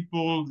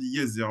people,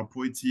 yes, they are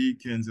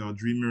poetic and they are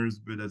dreamers,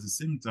 but at the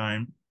same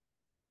time,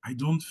 I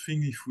don't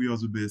think if we are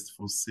the best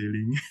for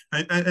sailing.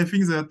 I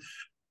think that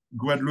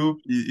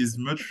Guadeloupe is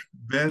much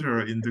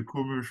better in the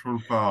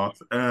commercial part.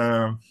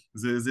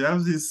 They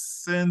have this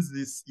sense,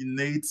 this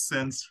innate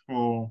sense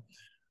for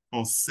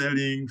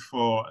selling.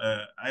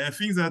 I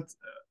think that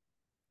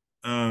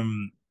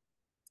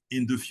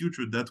in the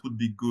future that would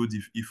be good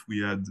if we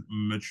had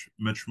much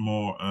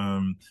more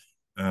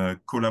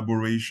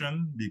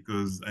collaboration,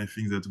 because I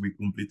think that we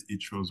complete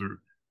each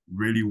other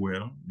really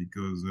well.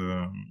 Because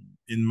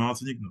in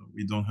Martinique, no,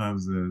 we don't have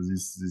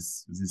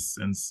this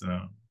sense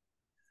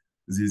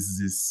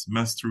this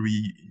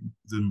mastery,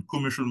 the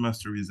commercial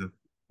mastery that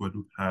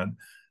Guadeloupe had.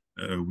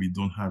 We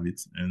don't have it,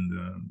 and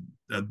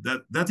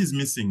that is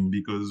missing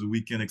because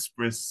we can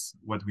express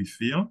what we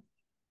feel,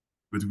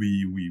 but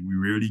we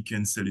rarely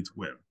can sell it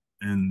well.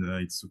 And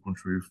it's the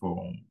contrary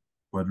for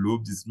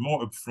Guadeloupe. It's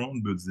more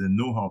upfront, but they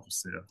know how to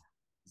sell.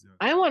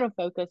 I want to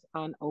focus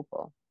on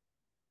Opal.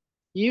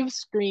 You've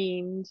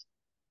screened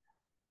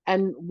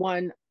and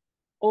won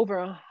over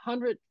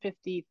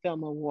 150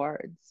 film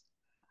awards.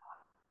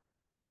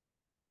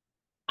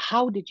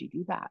 How did you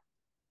do that?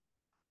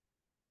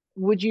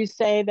 Would you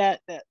say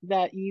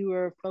that you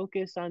were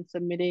focused on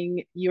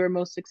submitting, you were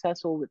most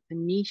successful with the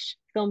niche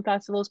film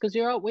festivals? Because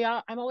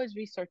I'm always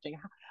researching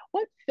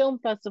what film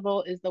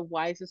festival is the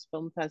wisest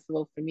film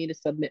festival for me to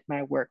submit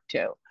my work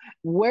to?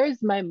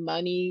 Where's my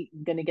money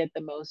gonna get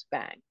the most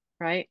bang,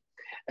 right?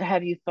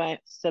 Have you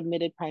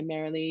submitted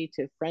primarily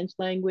to French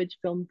language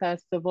film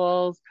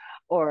festivals,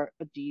 or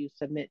do you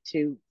submit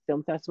to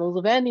film festivals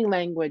of any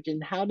language?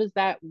 And how does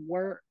that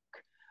work?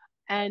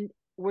 And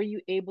were you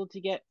able to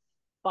get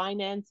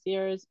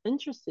financiers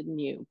interested in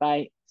you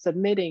by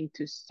submitting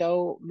to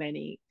so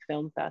many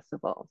film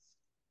festivals?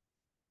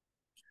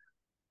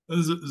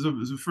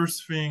 The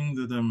first thing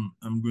that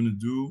I'm gonna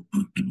do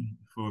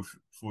for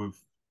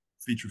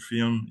feature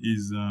film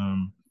is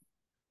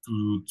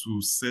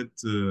to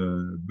set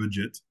a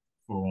budget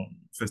for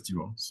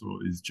festival. So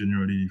it's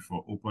generally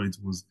for Opal it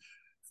was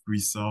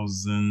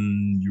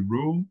 3,000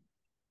 euro.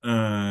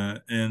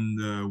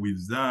 And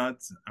with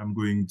that, I'm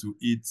going to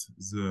hit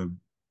the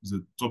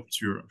top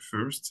tier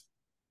first.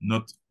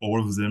 Not all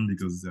of them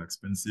because they're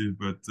expensive,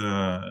 but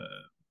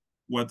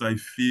what I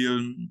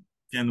feel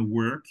can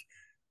work,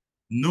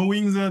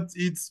 knowing that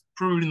it's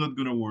probably not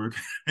going to work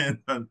and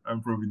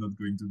I'm probably not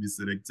going to be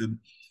selected.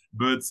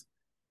 But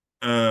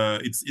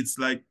it's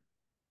like,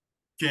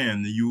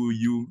 can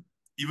you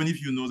even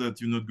if you know that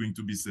you're not going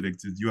to be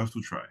selected, you have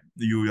to try.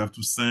 You have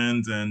to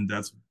send, and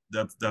that's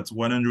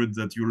 100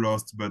 that you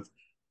lost. But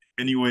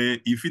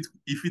anyway, if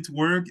it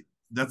worked,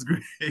 that's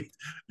great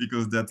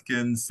because that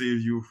can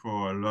save you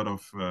for a lot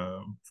of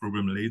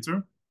problem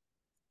later.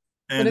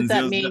 And what does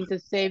that mean, to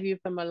save you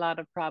from a lot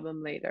of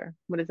problem later?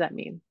 What does that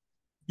mean?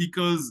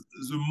 Because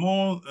the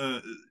more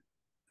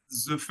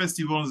the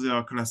festivals, they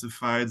are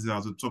classified, they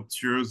are the top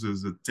tiers,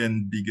 the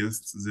 10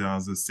 biggest, they are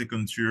the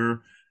second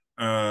tier,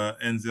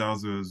 and they are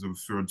the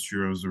third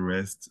tier, the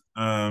rest.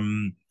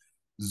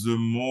 The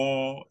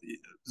more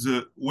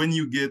when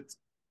you get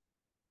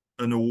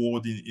an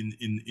award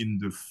in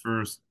the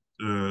first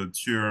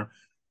tier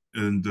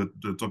and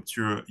the top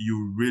tier,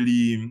 you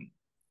really,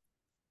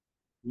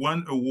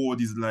 one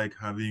award is like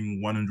having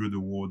 100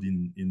 award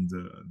in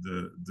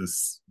the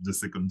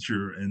second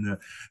tier, and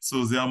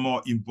so they are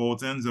more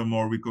important, they're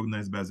more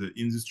recognized by the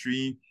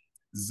industry.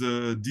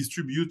 The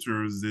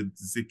distributors, that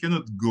they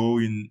cannot go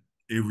in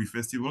every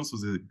festival, so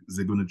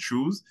they're going to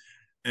choose,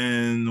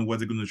 and what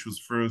they're going to choose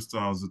first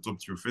are the top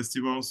tier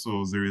festivals.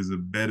 So there is a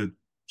better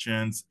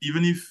chance,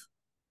 even if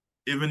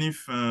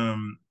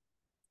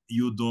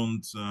you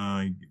don't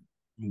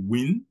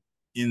win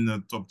in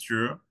the top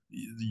tier,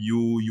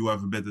 you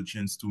have a better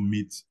chance to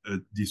meet a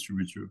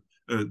distributor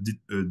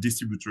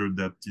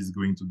that is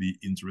going to be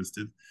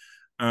interested.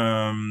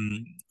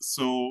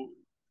 So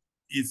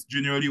it's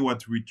generally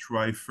what we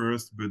try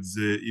first, but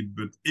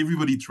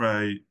everybody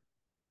try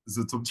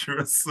the top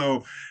tier.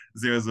 So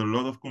there's a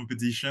lot of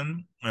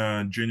competition.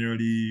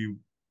 Generally,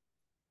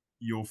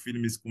 your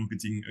film is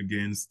competing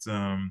against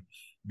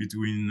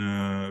between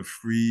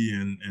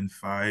 3 and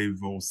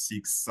 5 or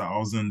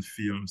 6,000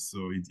 films.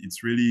 So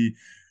it's really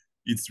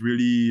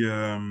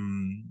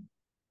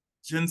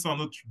chances are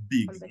not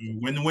big.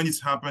 When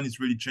it's happened, it's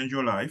really changed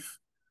your life,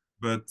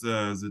 but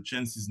the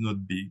chance is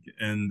not big.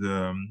 And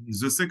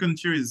the second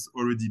tier is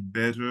already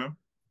better,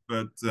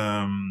 but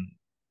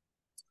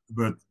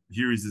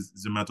here is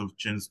the matter of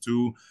chance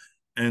too.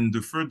 And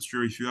the third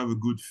tier, if you have a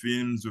good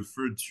film, the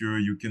third tier,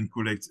 you can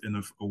collect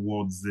enough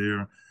awards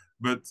there.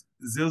 But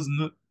there's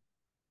not,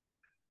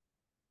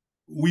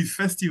 with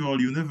festival,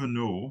 you never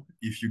know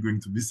if you're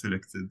going to be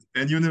selected,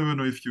 and you never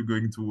know if you're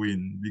going to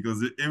win,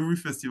 because every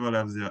festival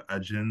has their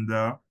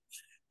agenda.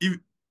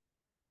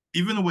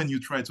 Even when you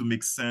try to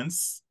make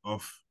sense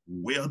of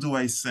where do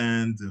I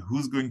send,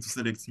 who's going to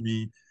select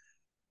me,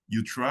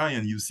 you try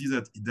and you see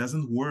that it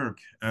doesn't work.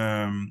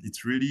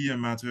 It's really a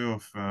matter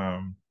of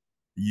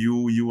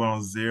you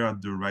are there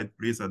at the right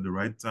place at the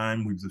right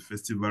time with the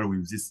festival,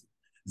 with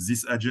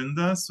this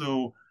agenda.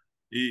 So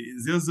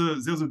there's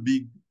a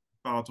big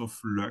part of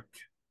luck,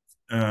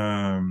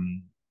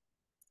 and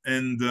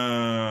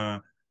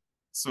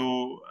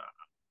so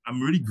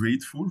I'm really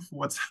grateful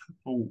for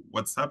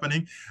what's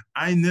happening.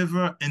 I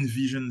never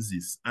envisioned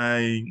this.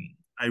 I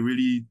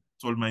really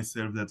told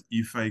myself that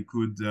if I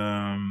could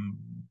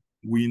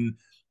win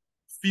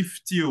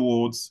 50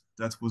 awards,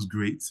 that was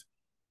great.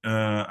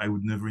 I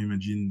would never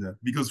imagine that,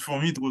 because for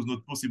me it was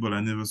not possible.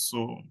 I never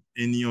saw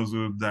any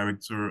other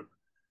director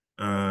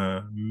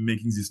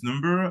making this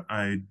number.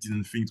 I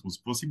didn't think it was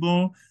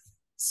possible.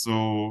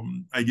 So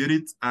I get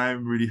it.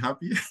 I'm really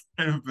happy.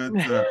 But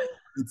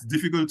it's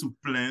difficult to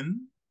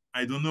plan.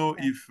 I don't know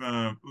if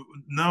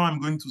now I'm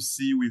going to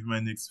see with my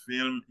next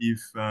film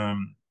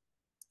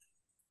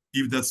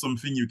if that's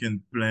something you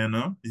can plan,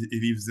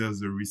 if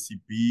there's a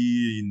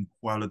recipe in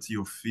quality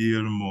of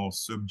film or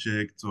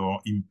subject or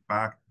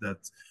impact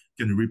that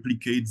can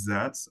replicate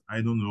that.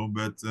 I don't know,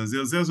 but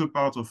there's a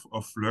part of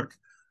luck.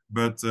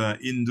 But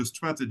in the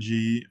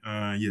strategy,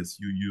 yes,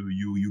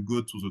 you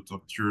go to the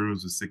top tier,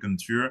 the second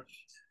tier,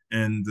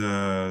 and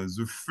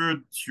the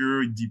third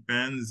tier, it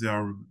depends. There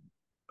are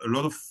a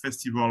lot of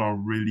festivals are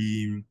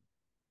really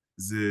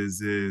they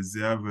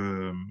have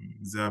a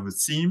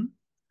theme,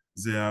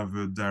 they have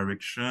a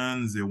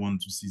direction, they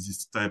want to see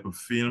this type of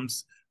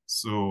films.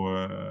 So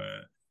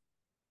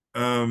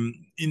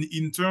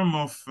in terms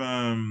of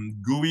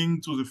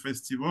going to the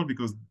festival,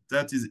 because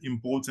that is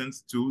important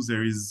too,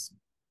 there is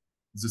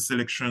the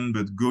selection,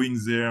 but going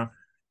there,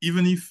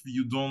 even if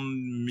you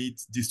don't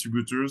meet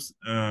distributors,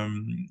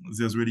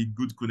 there's really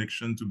good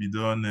connection to be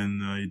done,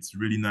 and it's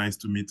really nice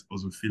to meet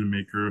other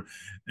filmmakers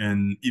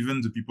and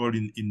even the people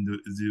in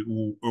the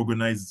who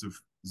organize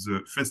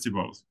the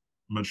festivals.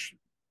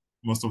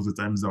 Most of the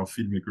times are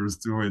filmmakers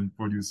too and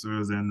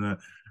producers, and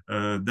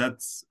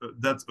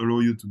that allow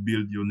you to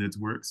build your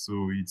network.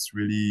 So it's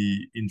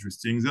really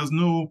interesting.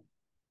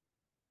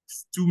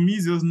 To me,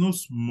 there's no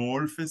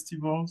small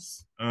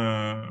festivals.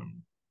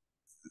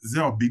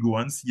 There are big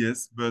ones,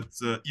 yes, but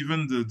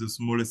even the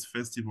smallest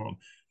festival,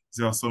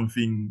 there's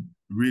something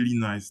really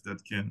nice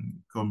that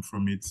can come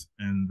from it,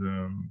 and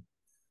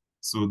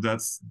so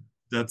that's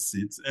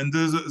it. And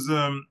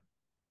the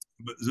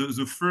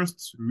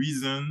first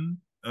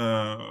reason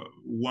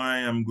why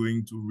I'm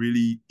going to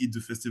really eat the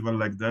festival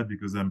like that,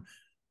 because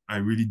I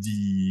really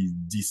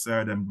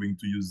decide I'm going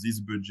to use this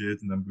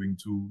budget and I'm going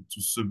to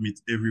submit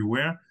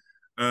everywhere.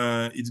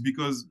 It's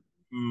because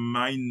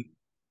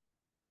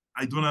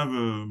I don't have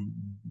a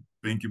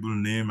bankable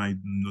name. I'm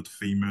not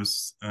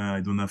famous. I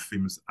don't have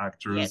famous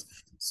actors. Yes.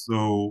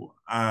 So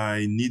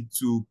I need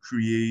to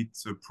create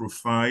a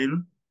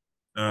profile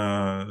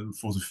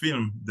for the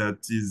film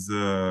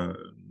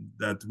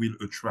that will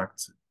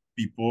attract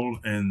people,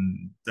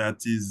 and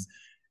that is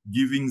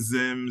giving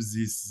them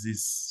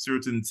this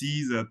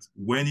certainty that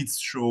when it's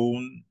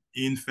shown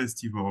in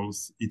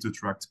festivals, it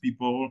attracts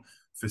people.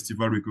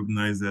 Festival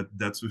recognize that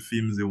that's a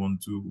film they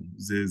want to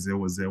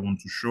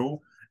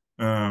show.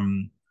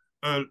 Um,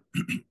 uh,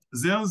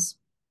 there's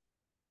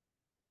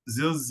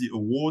the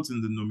awards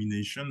and the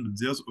nomination, but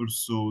there's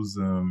also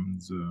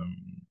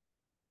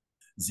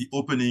the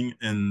opening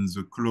and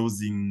the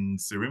closing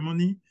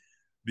ceremony,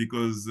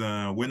 because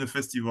when a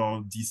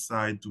festival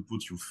decide to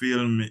put your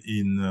film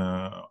in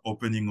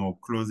opening or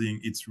closing,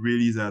 it's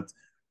really that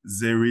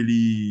they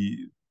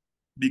really,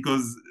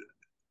 because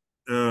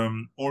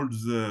all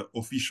the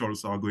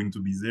officials are going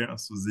to be there,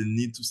 so they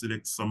need to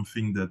select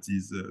something that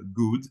is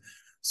good.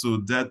 So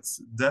that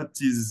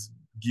is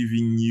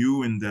giving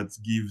you, and that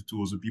give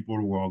to other people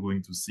who are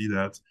going to see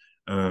that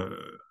uh,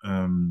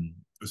 a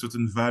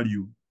certain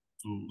value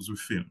to the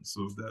film.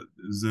 So that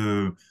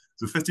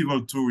the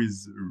festival tour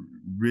is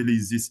really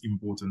this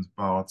important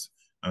part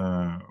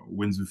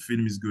when the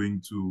film is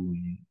going to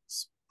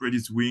spread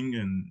its wing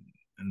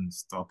and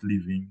start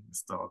living,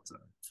 start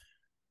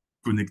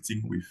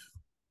connecting with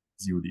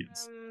the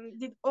audience.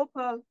 Did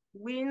Opal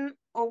win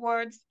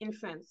awards in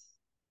France?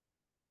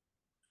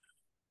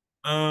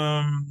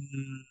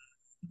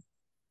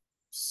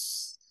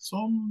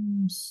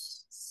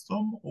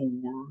 Some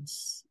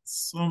awards,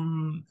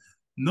 some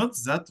not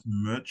that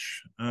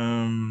much.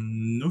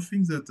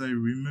 Nothing that I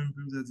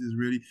remember that is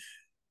really.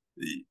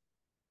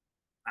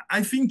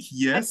 I think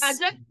yes,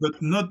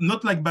 but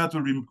not like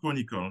Battledream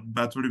Chronicle.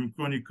 Battledream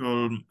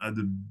Chronicle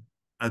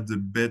had a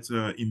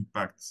better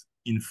impact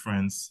in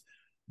France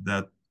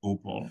than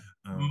Opal.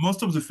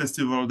 Most of the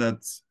festival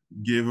that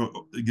gave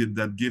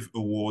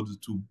award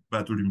to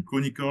Battledream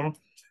Chronicle,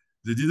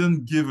 they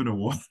didn't give an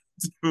award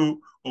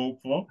to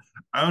Opal.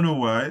 I don't know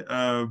why,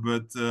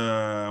 but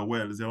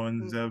well,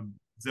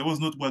 there was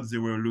not what they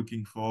were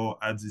looking for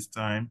at this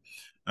time.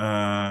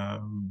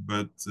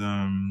 But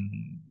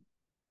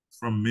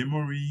from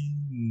memory,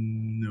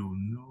 no.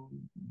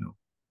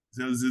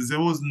 There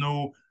was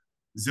no.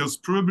 There's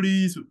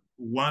probably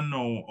one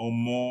or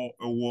more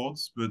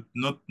awards, but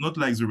not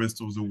like the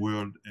rest of the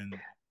world. And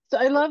So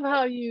I love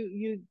how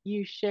you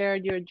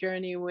shared your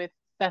journey with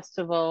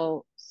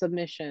festival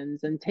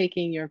submissions and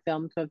taking your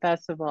film to a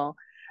festival,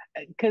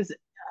 because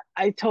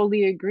I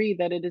totally agree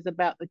that it is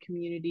about the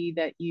community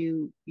that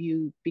you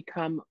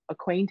become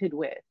acquainted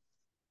with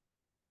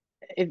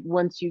if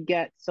once you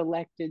get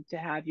selected to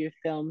have your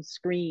film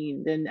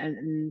screened,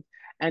 and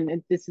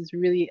this is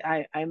really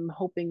I'm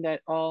hoping that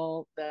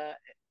all the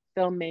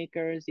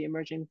filmmakers, the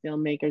emerging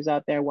filmmakers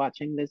out there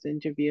watching this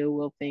interview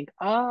will think,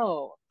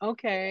 oh,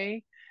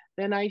 okay,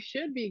 then I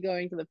should be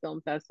going to the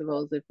film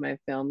festivals if my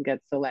film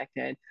gets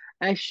selected.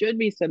 I should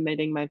be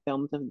submitting my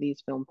film to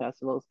these film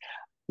festivals.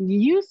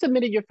 You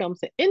submitted your films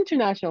to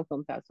international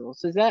film festivals.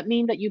 Does that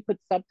mean that you put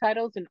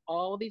subtitles in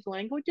all these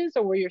languages,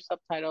 or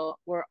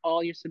were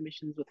all your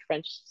submissions with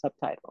French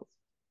subtitles?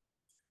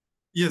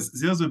 Yes,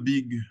 there's a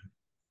big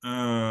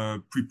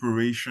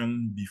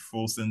preparation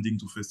before sending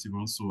to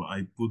festivals. So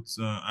I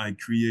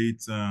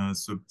create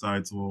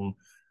subtitle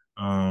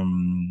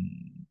um,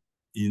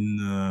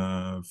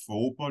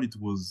 for Opal, it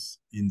was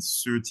in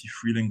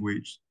 33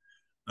 language.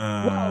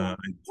 Whoa, I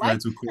try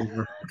what? to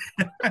cover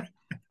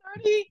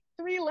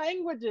 33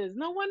 languages.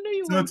 No wonder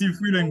you won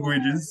 33 the award.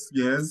 languages,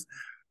 yes.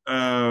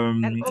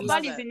 And I Opal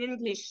love is it. in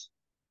English.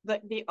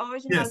 The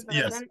original Yes,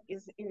 yes, version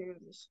is in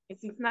English.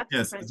 It's not in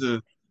yes. French.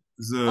 The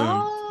first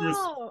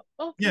Oh,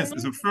 yes,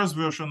 okay. the first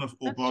version of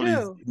That's Opal is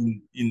true.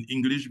 in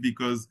English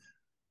because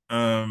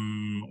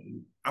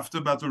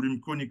after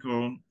Battledream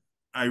Chronicle,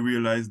 I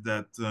realized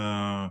that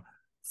the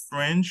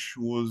French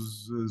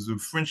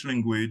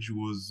language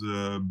was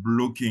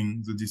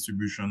blocking the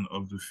distribution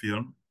of the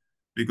film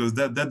because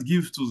that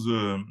gives to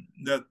the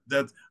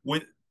that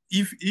when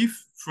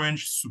if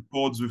French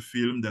supports the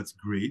film, that's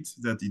great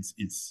that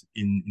it's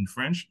in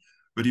French,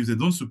 but if they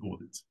don't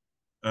support it,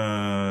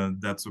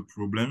 that's a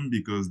problem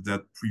because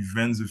that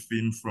prevents the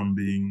film from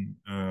being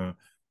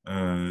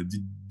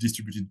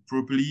distributed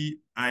properly.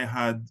 I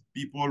had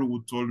people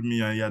who told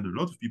me, I had a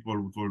lot of people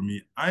who told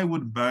me, I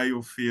would buy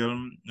your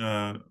film,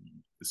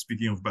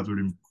 speaking of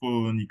Battlefield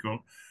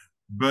Chronicle,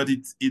 but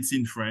it's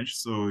in French,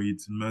 so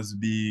it must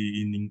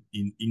be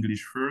in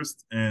English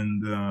first.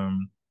 And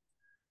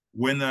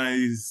when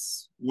I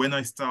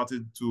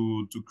started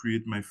to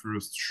create my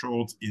first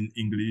short in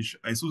English,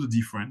 I saw the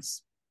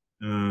difference,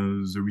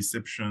 the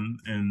reception,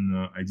 and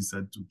I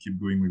decided to keep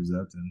going with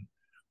that. And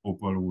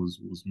Opal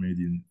was made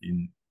in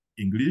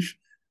English,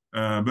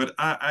 but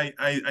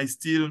I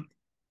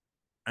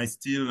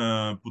still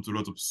put a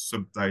lot of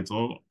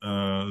subtitle.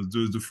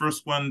 The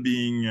first one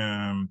being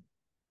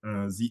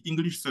the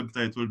English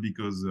subtitle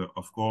because,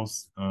 of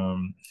course,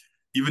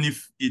 even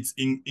if it's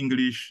in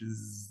English,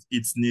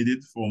 it's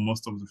needed for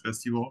most of the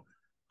festival.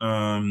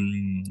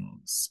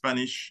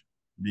 Spanish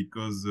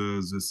because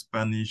the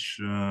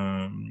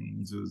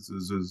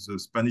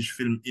Spanish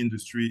film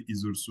industry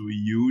is also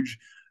huge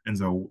and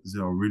they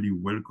are really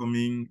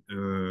welcoming.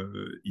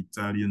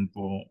 Italian,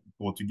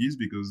 Portuguese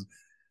because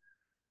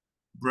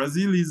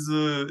Brazil is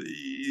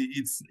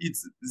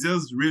it's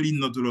there's really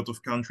not a lot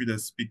of countries that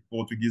speak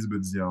Portuguese,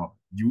 but they are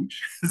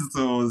huge,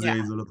 so there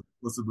Yeah. is a lot of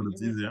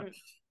possibilities there.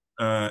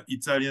 Mhm.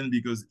 Italian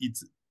because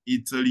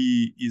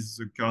Italy is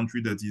a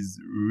country that is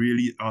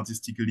really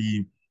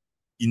artistically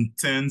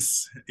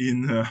intense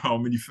in how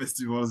many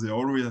festivals. They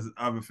always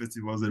have a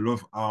festival. They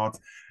love art,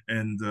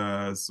 and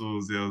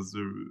so there's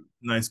a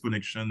nice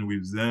connection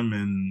with them.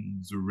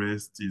 And the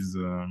rest is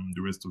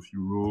the rest of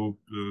Europe,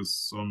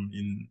 some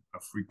in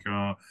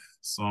Africa,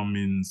 some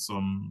in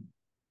some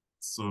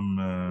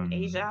In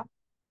Asia.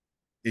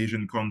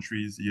 Asian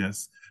countries.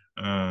 Yes,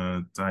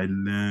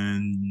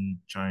 Thailand,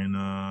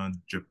 China,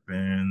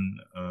 Japan,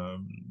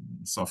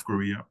 South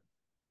Korea,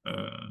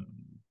 uh,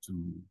 to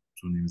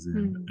to name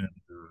them. Hmm. And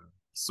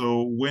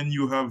so when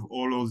you have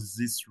all of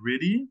this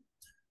ready,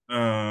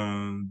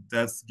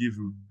 that's give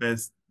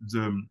best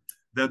the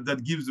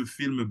that gives the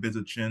film a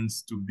better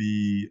chance to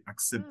be Yeah.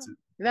 accepted.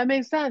 That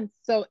makes sense.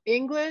 So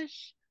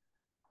English,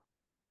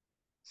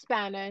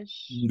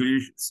 Spanish,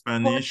 English,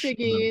 Spanish,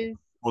 Portuguese,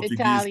 Portuguese,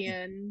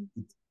 Italian.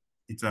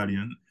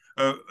 Italian,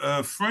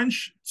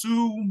 French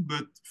too,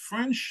 but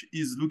French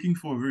is looking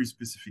for a very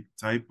specific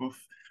type of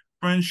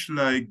French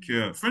like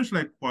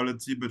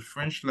quality, but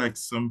French like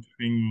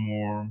something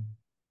more.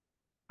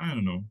 I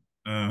don't know.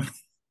 Uh,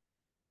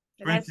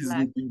 French Less is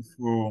black. looking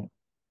for.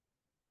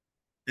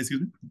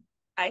 Excuse me.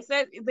 I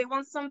said they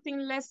want something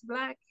less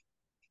black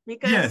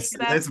because Yes,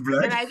 that's, that's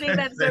black. and I think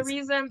that's the That's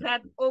reason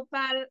that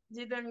Opal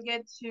didn't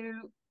get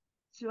to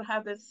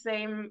have the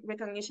same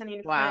recognition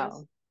in France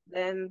Wow.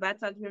 than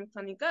Battledream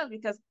Chronicle,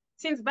 because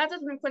since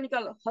Battledream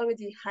Chronicle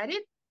already had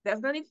it, there's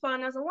no need for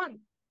another one.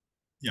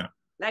 yeah.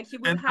 Like you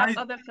will And have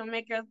other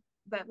filmmakers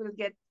that will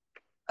get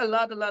a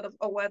lot of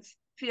awards,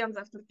 films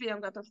after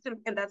film after film,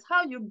 and that's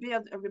how you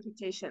build a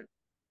reputation.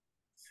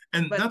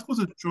 But that was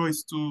a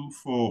choice too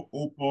for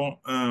Opal.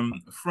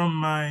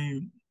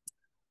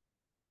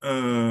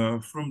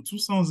 From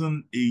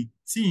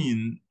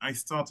 2018, I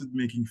started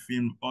making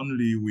film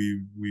only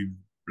with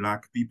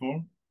black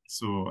people.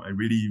 So I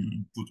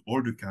really put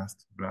all the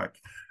cast black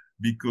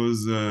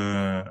because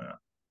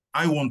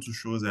I want to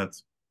show that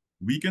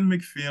we can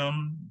make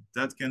film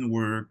that can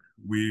work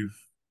with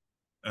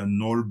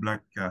an all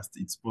black cast.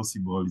 It's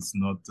possible. It's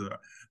not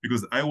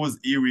because I was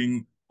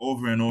hearing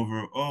over and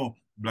over, oh,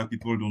 black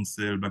people don't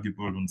sell, black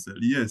people don't sell.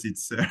 Yes,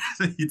 it's sell,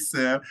 it's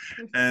sell,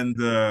 and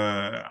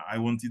I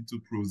wanted to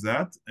prove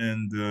that.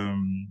 And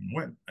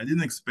well, I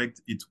didn't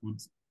expect it would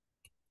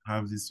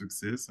have this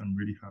success. I'm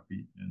really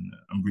happy, and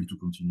I'm going to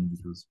continue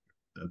because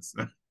that's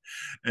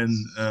and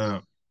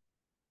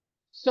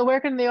So where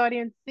can the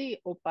audience see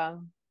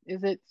Opa?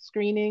 Is it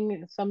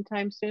screening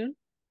sometime soon?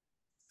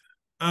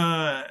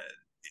 uh,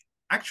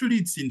 actually,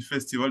 it's in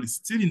festival. It's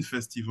still in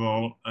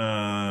festival.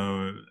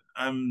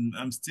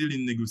 I'm still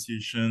in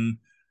negotiation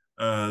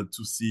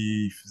to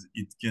see if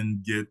it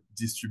can get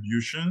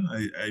distribution.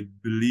 I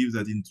believe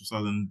that in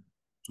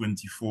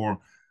 2024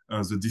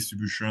 the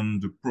distribution,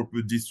 the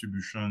proper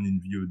distribution in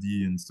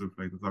VOD and stuff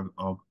like that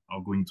are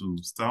going to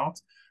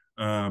start.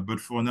 But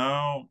for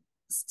now,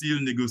 still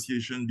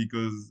negotiation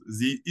because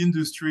the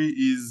industry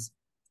is,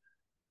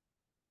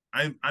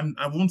 I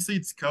won't say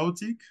it's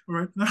chaotic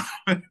right now.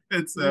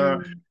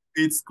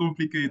 It's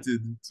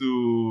complicated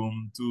to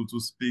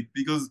speak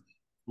because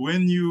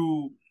when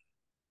you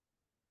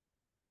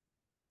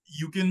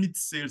can meet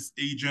sales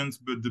agents,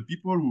 but the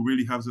people who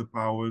really have the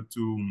power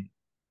to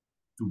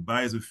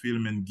buy the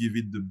film and give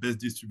it the best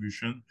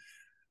distribution,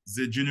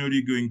 they're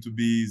generally going to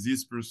be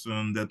this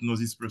person that knows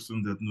this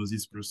person that knows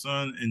this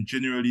person, and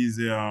generally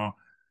they are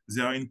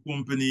in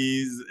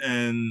companies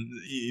and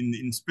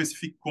in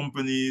specific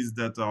companies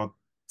that are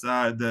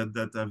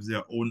that have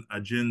their own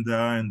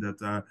agenda and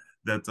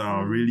that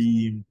are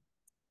really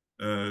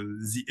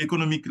the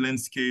economic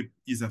landscape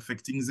is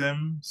affecting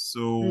them.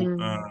 So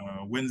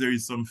when there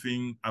is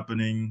something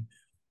happening,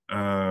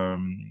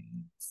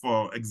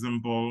 for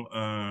example,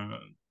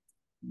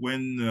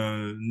 when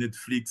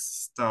Netflix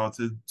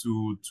started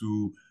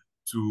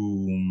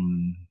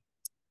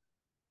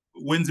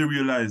when they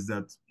realized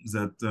that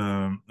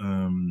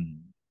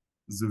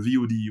the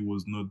VOD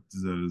was not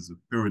the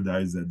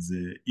paradise that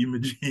they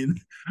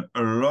imagined,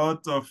 a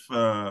lot of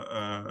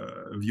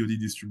VOD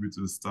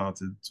distributors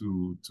started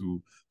to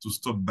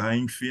stop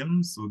buying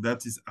films. So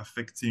that is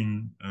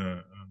affecting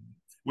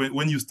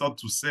when you start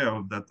to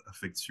sell, that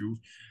affects you,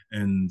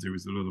 and there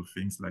is a lot of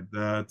things like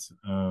that.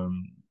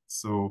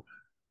 So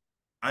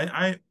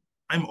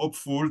I'm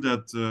hopeful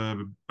that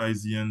by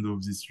the end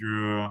of this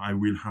year, I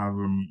will have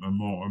a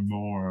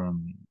more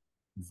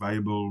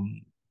viable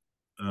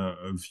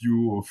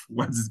view of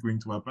what is going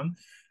to happen.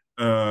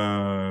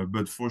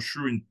 But for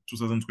sure, in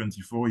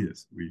 2024,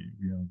 yes, we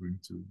are going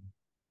to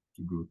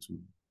go to.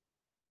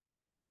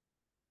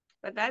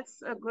 But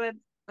that's a good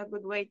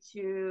way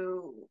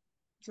to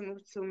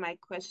move to my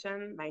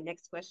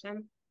next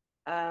question.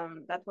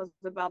 That was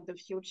about the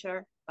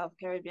future of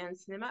Caribbean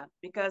cinema,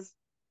 because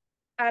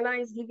Alain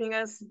is giving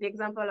us the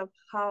example of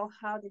how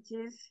hard it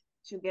is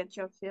to get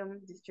your film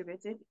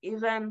distributed,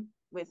 even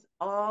with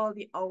all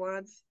the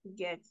awards you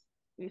get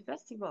in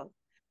festival.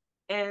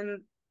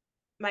 And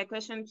my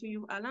question to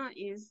you, Alain,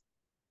 is,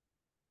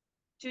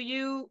 to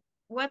you,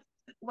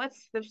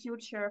 what's the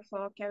future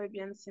for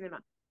Caribbean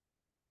cinema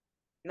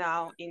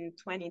now in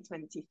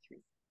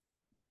 2023?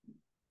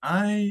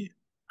 I'm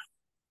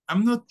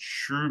not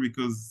sure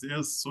because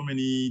there's so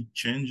many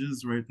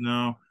changes right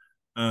now.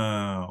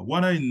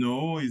 What I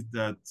know is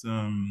that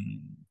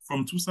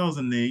from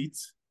 2008,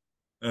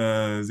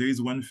 there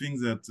is one thing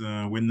that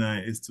when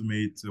I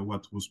estimate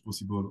what was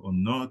possible or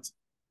not,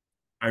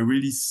 I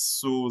really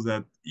saw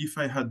that if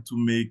I had to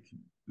make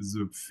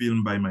the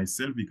film by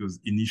myself, because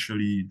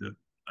initially that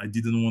I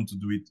didn't want to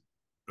do it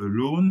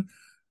alone,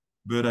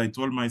 but I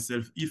told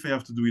myself if I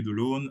have to do it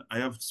alone, I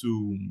have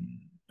to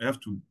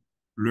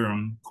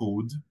learn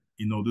code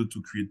in order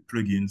to create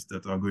plugins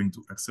that are going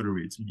to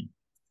accelerate me.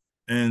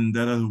 And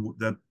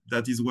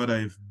that is what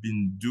I've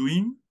been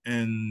doing,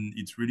 and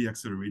it really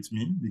accelerates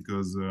me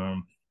because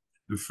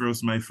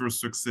my first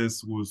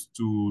success was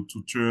to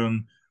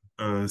turn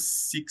a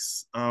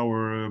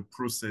 6-hour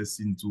process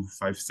into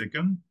 5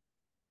 seconds.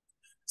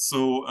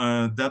 So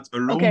that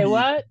alone. Okay,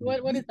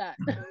 what is that?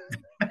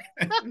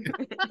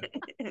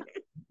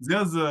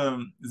 There's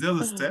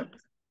a step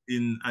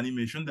in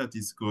animation that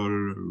is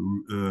called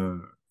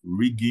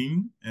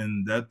rigging,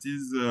 and that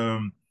is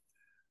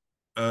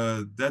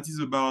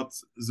about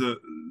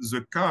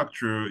the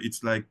character.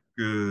 It's like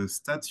a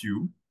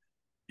statue.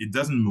 It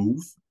doesn't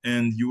move,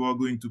 and you are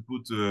going to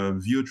put a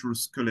virtual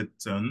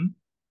skeleton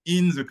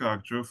in the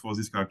character for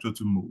this character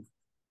to move.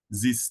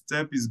 This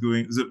step is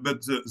going,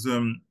 but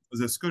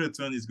the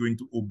skeleton is going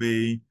to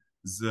obey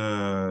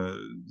the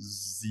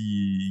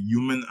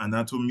human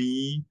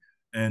anatomy,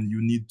 and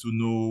you need to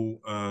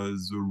know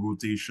the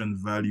rotation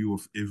value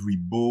of every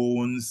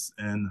bones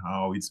and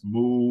how it's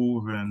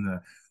moved, and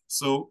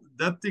so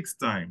that takes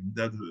time.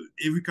 That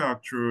every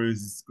character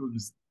is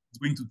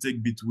going to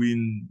take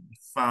between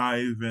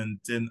 5 and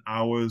 10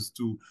 hours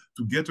to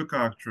get a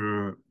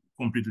character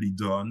completely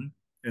done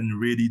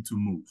and ready to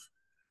move.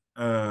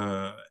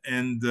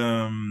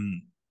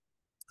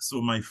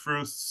 So my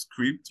first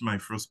script, my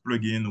first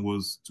plugin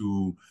was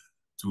to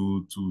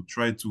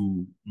try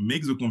to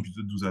make the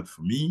computer do that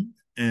for me,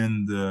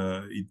 and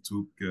it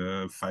took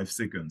 5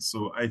 seconds.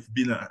 So I've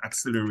been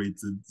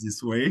accelerated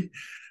this way,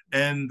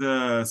 and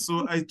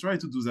so I try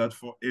to do that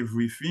for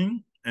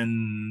everything.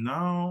 And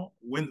now,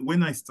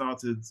 when I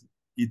started,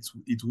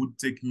 it would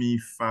take me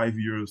 5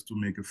 years to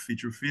make a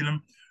feature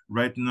film.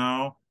 Right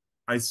now,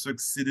 I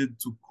succeeded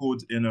to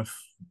code enough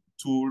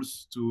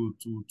tools to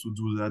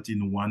do that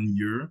in 1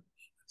 year.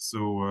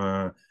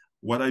 So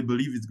what I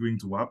believe is going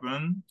to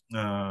happen,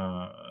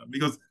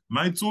 because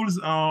my tools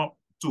are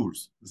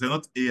tools, they're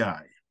not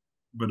AI.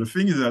 But the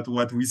thing is that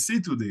what we see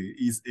today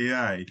is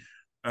AI.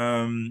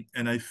 And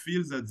I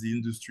feel that the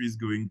industry is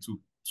going to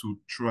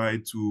try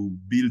to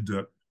build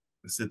up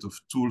a set of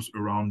tools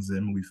around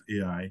them with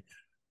AI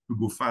to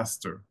go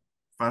faster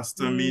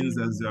Faster means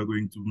that they are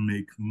going to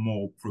make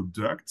more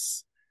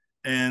products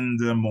and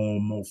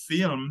more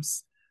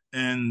films,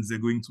 and they're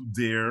going to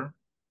dare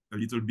a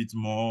little bit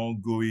more,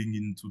 going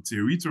into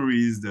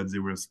territories that they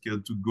were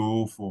scared to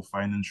go for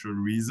financial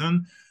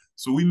reason.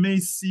 So we may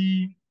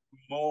see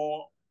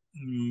more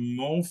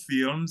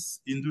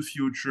films in the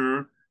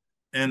future,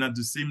 and at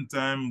the same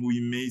time we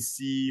may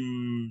see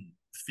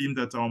films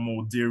that are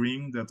more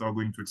daring, that are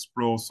going to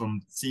explore some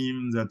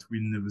themes that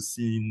we've never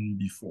seen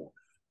before.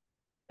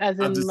 As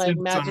At the in like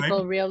same magical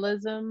time,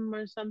 realism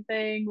or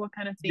something? What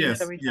kind of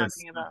themes are we yes,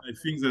 talking about? I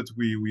think that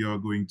we are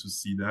going to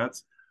see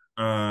that.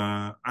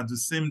 At the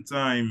same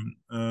time,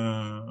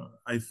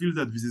 I feel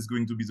that this is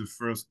going to be the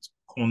first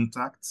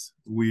contact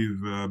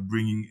with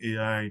bringing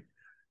AI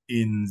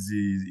in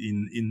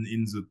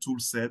the tool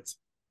set.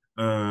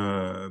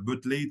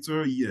 But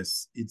later,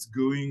 yes, it's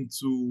going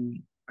to.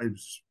 I'm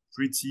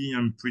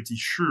pretty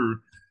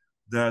sure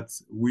that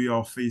we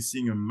are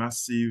facing a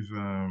massive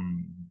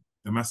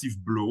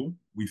blow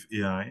with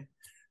AI,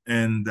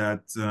 and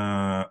that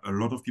a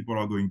lot of people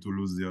are going to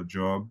lose their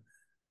job.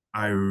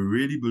 I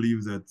really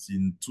believe that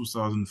in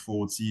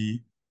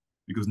 2040,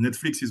 because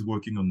Netflix is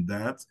working on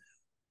that,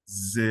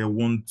 they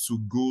want to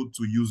go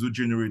to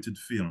user-generated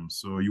films.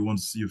 So you want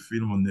to see a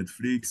film on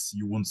Netflix,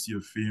 you want to see a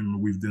film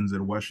with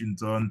Denzel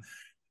Washington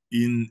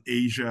in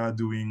Asia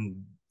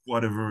doing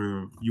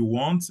whatever you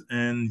want,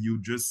 and you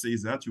just say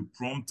that, you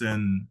prompt,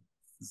 and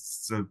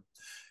so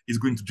it's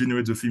going to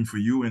generate the film for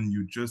you, and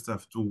you just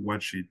have to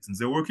watch it. And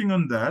they're working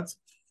on that.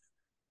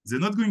 They're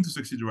not going to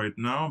succeed right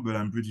now, but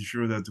I'm pretty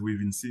sure that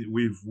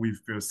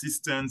with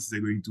persistence,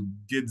 they're going to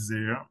get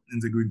there,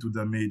 and they're going to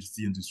damage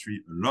the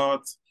industry a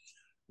lot.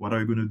 What are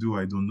we going to do?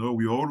 I don't know.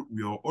 We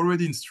are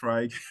already in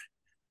strike.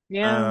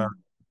 Yeah.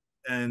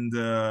 And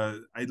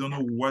I don't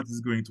know what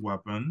is going to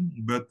happen,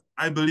 but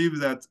I believe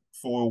that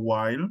for a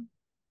while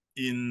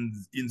in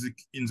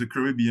the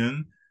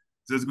Caribbean,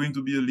 there's going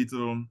to be a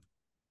little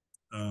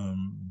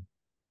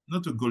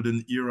not a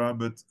golden era,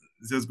 but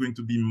there's going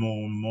to be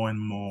more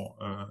and more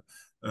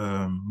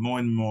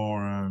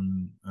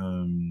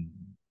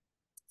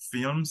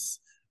films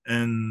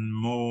and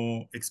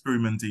more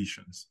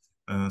experimentations.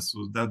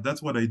 So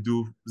that's what I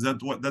do.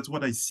 That's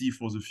what I see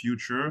for the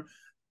future.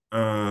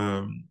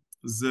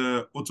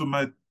 The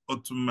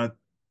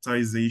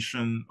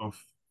automatization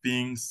of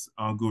things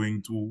are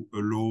going to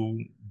allow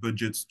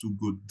budgets to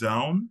go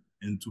down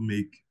and to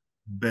make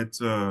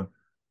better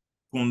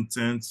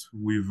content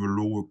with a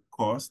lower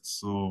cost.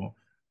 So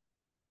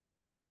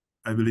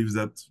I believe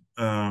that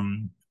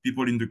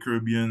people in the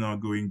Caribbean are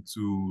going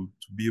to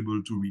be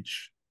able to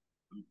reach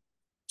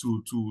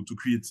to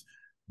create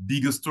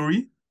bigger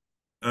story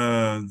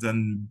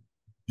than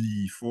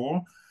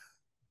before.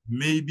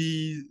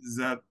 Maybe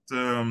that's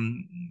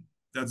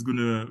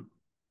gonna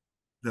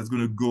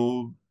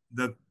go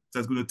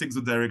that's gonna take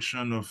the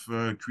direction of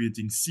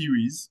creating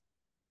series,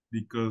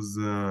 because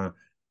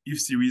if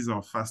series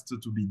are faster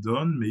to be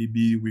done,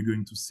 maybe we're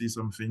going to see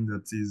something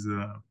that is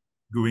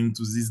going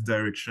to this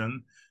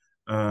direction.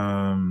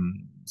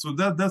 So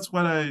that's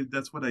what I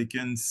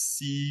can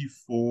see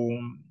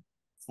for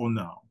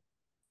now.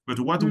 But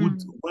what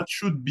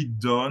should be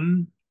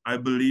done? I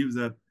believe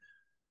that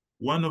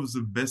one of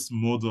the best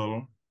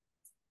model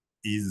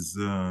is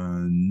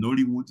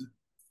Nollywood.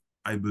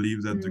 I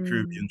believe that the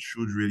Caribbean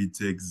should really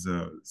take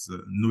the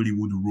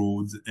Nollywood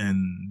road,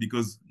 and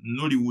because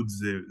Nollywood,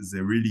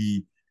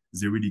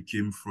 they really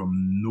came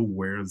from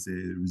nowhere.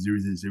 They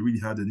really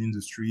had an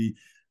industry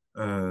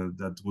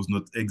that was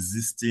not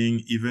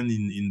existing. Even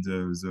in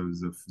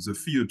the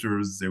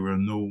theaters, there were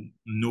no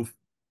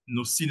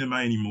cinema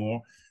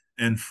anymore,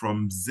 and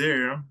from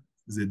there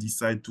they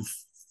decide to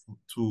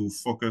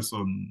focus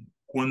on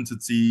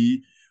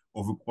quantity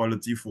over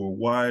quality for a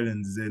while,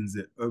 and then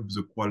they up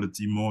the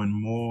quality more and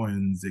more,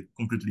 and they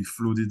completely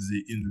flooded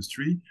the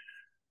industry.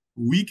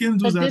 We can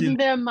do But that wasn't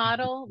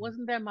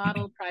their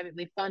model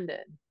privately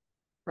funded,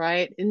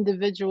 right?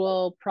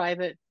 Individual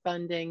private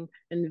funding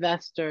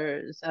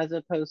investors as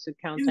opposed to in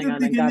counting the on a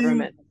beginning.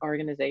 government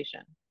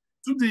organization.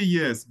 Today,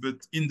 yes,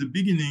 but in the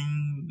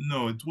beginning,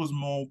 no, it was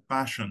more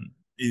passion.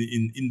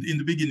 In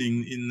the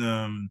beginning, in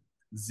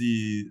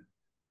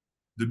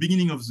the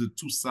beginning of the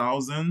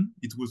 2000,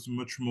 it was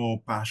much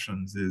more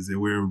passion. They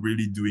were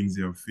really doing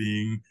their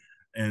thing,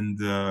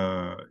 and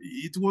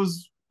it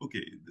was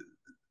okay.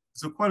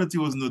 The quality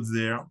was not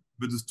there,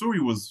 but the story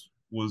was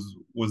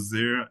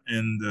there,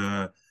 and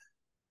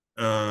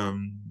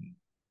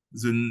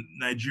the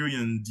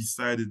Nigerian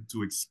decided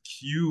to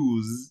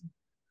excuse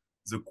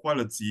the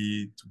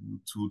quality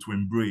to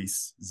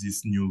embrace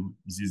this new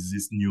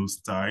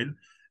style,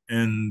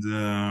 and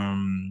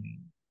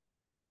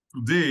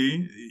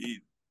today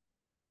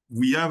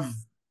we have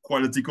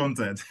quality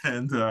content,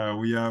 and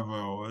we have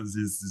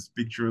this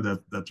picture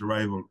that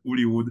rival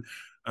Hollywood.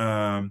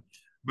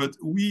 But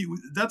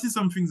that is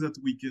something that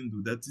we can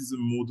do. That is a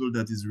model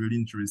that is really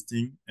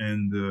interesting,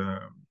 and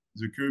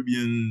the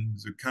Caribbean,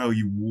 the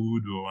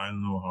Hollywood, or I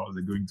don't know how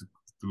they're going to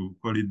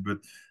call it, but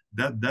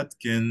that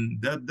can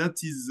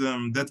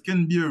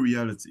be a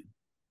reality.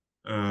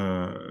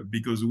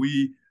 because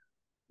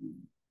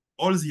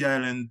all the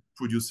island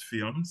produce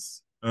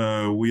films.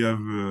 We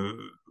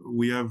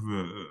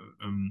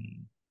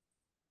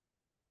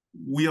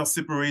are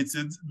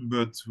separated,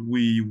 but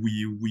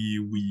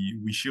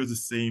we share the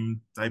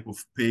same type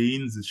of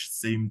pain, the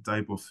same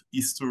type of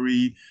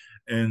history,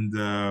 and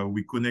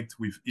we connect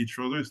with each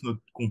other. It's not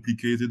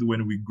complicated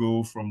when we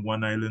go from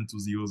one island to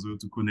the other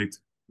to connect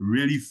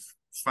really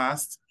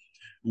fast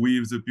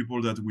with the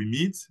people that we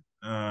meet.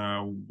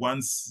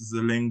 Once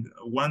the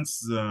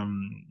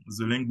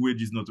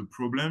language is not a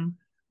problem,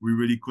 we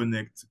really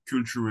connect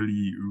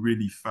culturally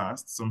really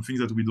fast. Some things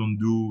that we don't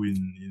do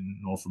in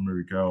North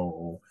America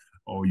or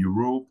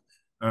Europe.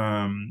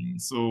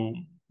 So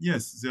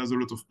yes, there's a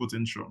lot of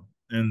potential,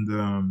 and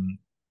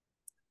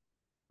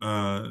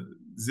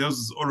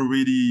there's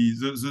already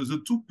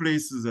the two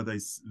places that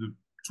the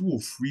two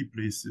or three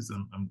places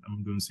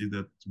I'm going to say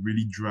that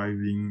really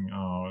driving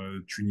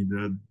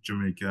Trinidad,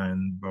 Jamaica,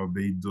 and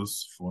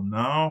Barbados for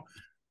now.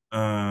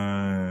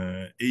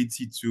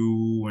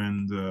 82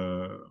 and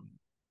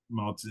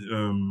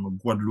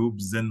Guadeloupe,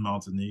 then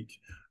Martinique,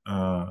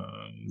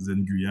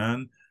 then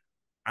Guyane.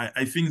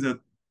 I think that,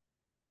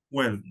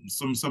 well,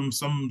 something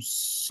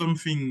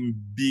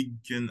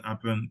big can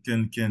happen,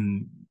 can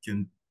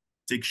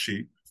take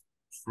shape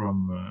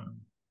from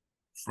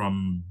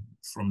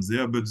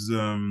there, but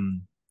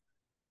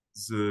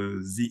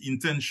the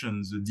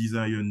intention, the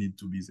desire need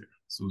to be there.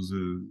 So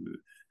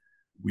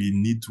we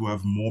need to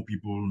have more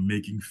people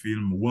making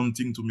film,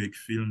 wanting to make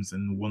films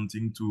and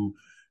wanting to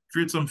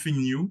create something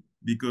new,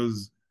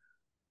 because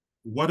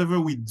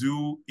whatever we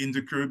do in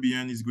the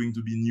Caribbean is going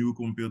to be new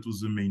compared to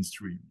the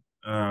mainstream.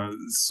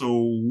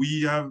 So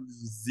we have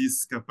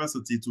this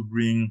capacity to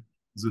bring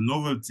the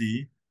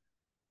novelty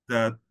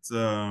that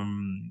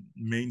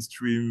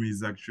mainstream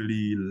is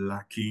actually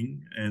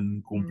lacking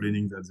and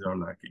complaining that they are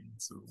lacking.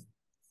 So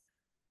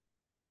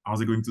how are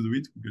they going to do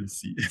it? We're going to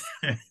see.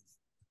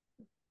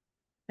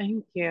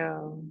 Thank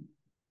you.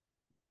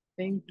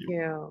 Thank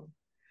you.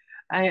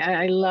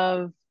 I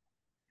love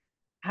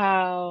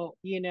how,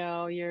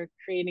 you're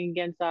creating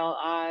against all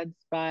odds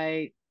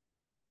by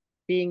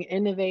being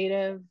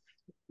innovative,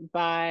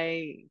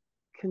 by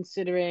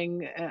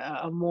considering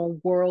a more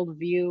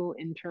worldview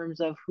in terms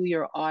of who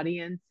your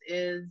audience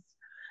is,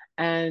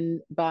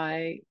 and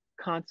by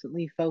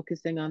constantly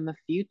focusing on the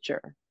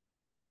future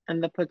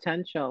and the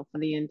potential for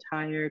the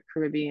entire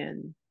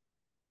Caribbean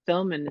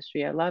film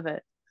industry. I love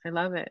it. I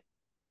love it.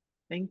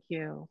 Thank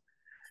you.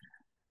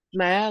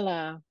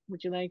 Maela,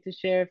 would you like to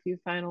share a few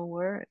final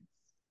words?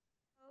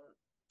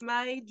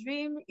 My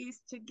dream is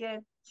to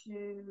get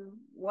to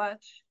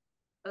watch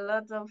a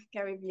lot of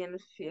Caribbean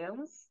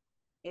films,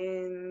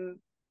 in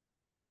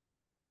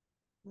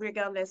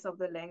regardless of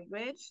the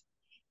language.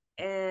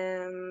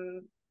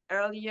 And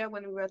earlier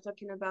when we were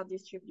talking about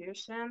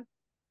distribution,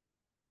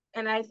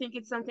 and I think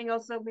it's something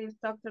also we've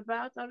talked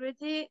about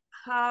already,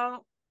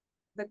 how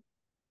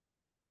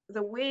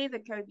the way the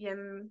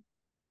Caribbean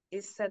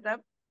is set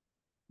up,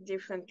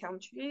 different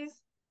countries,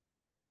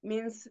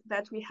 means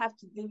that we have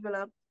to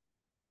develop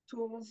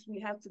tools, we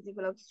have to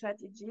develop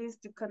strategies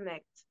to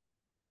connect.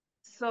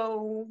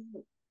 So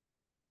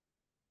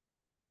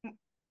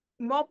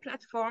more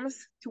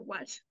platforms to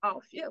watch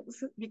our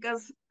films,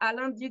 because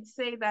Alan did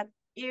say that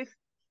if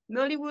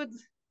Nollywood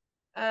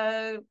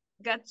got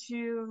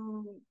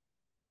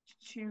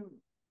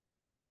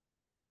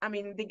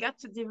they got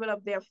to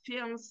develop their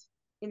films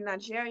in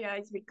Nigeria,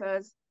 is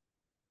because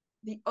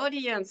the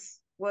audience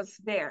was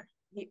there,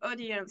 the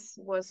audience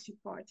was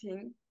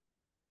supporting,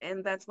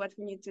 and that's what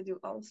we need to do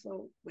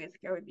also with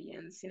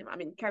Caribbean cinema. I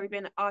mean,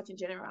 Caribbean art in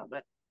general,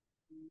 but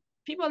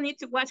people need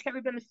to watch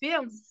Caribbean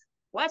films.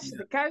 Watch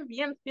the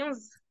Caribbean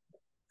films.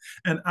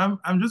 And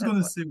I'm just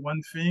going to say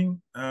one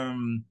thing.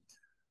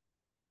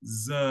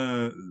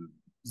 The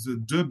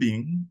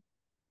dubbing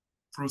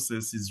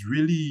process is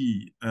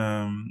really,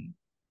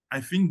 I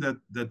think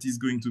that is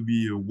going to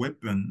be a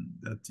weapon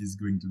that is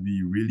going to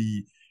be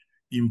really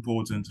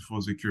important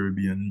for the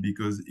Caribbean,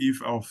 because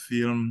if our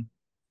film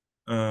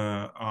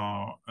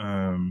are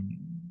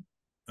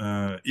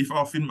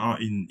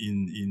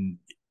in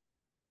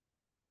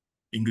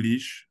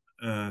English,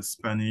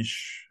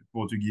 Spanish,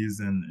 Portuguese,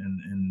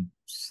 and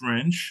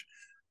French,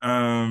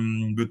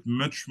 but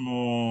much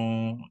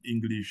more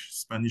English,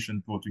 Spanish,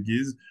 and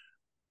Portuguese,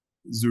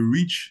 the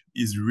reach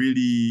is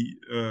really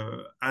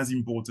as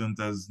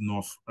important as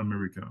North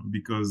America,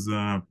 because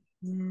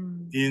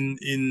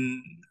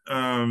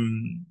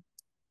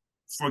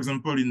for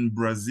example, in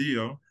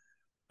Brazil,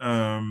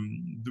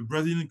 the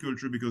Brazilian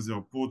culture, because they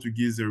are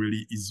Portuguese, they're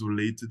really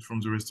isolated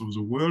from the rest of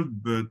the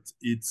world, but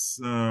it's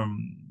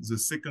the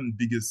second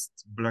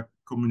biggest Black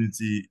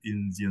community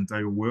in the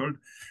entire world.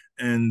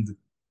 And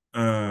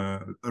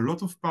a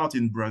lot of part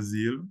in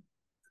Brazil,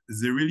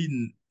 they're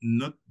really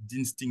not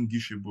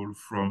distinguishable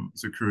from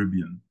the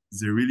Caribbean.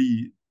 They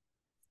really,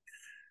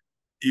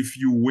 if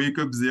you wake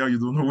up there, you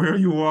don't know where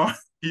you are,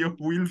 you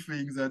will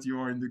think that you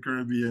are in the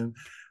Caribbean.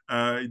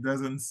 It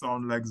doesn't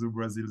sound like the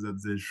Brazil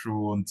that they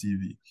show on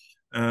TV.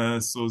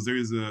 So there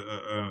is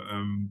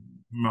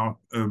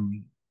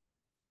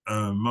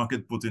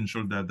market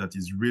potential that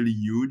is really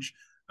huge.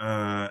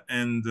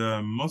 And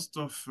most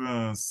of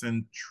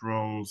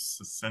Central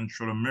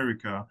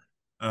America,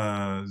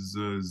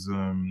 the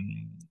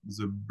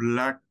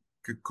Black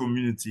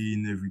community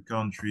in every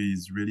country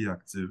is really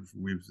active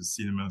with the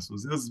cinema. So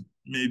there's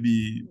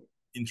maybe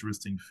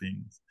interesting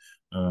things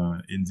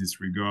in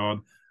this regard.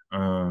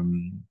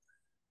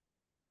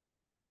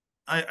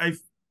 I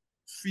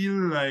feel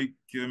like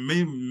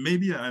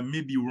maybe I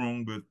may be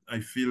wrong, but I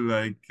feel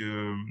like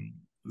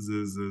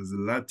the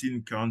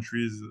Latin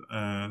countries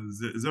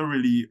they're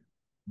really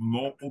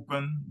more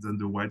open than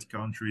the white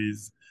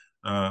countries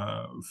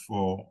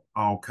for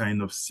our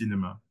kind of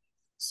cinema.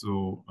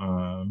 So,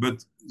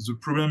 but the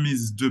problem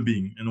is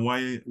dubbing, and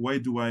why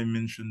do I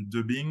mention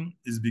dubbing?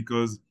 Is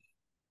because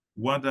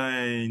what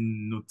I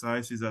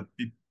notice is that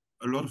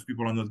a lot of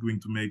people are not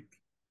going to make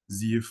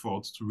the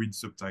effort to read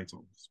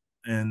subtitles.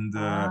 And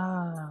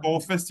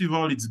for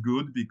festival, it's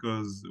good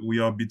because we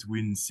are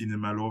between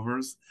cinema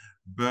lovers.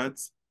 But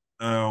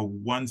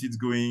once it's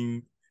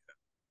going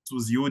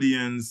to the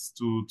audience,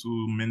 to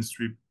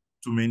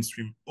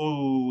mainstream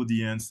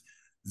audience,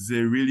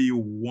 they really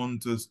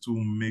want us to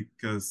make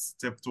a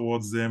step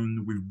towards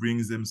them. We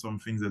bring them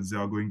something that they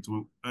are going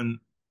to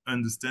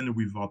understand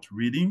without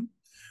reading.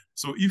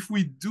 So if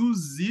we do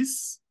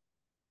this,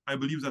 I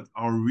believe that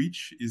our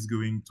reach is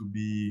going to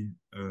be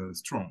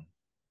strong.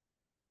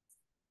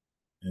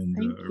 And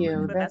thank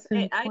you. But That's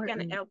AI important.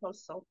 can help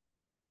also.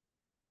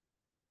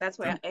 That's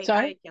where AI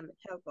Sorry? can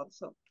help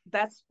also.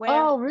 That's where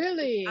Oh,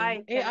 really?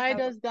 AI help.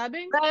 does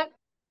dubbing? But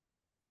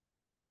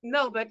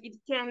no, but it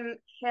can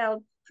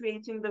help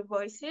creating the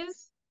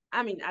voices.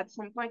 I mean, at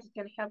some point, it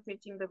can help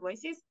creating the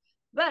voices.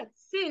 But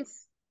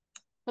since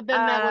But then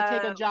that will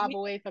take a job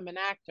away from an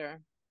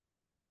actor.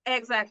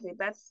 Exactly.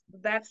 That's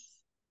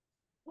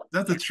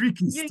a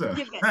tricky stuff.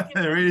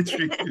 Really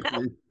tricky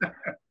thing.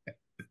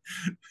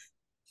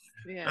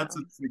 Yeah. That's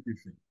a tricky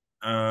thing.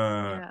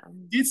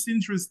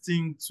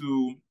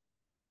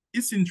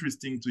 It's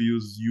interesting to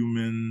use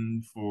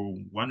human for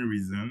one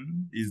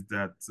reason, is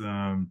that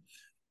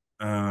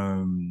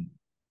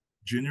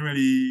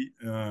generally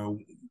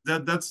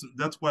that's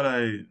what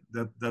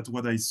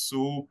I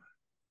saw.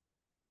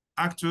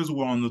 Actors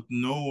who are not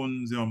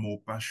known, they are more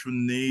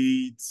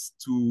passionate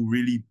to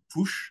really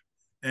push,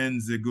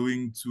 and they're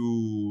going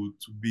to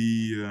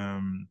be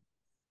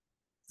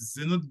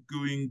they're not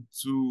going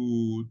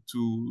to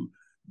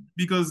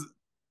because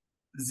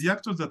the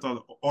actors that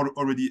are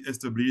already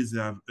established,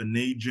 they have an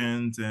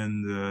agent,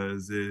 and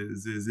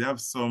they have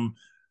some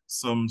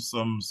stuff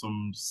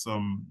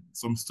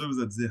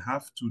that they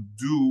have to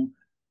do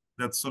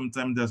that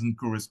sometimes doesn't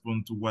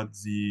correspond to what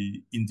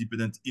the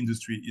independent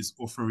industry is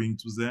offering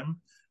to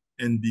them.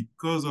 And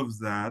because of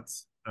that,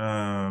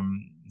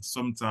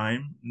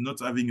 sometimes not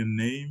having a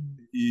name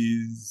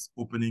is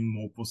opening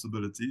more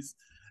possibilities.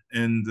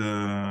 And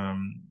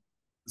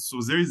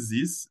so there is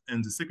this.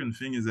 And the second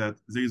thing is that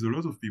there is a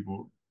lot of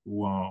people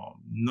who are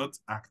not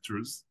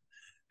actors,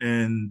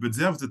 but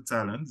they have the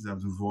talent, they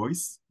have the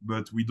voice,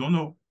 but we don't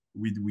know.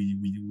 We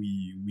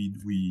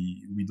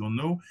don't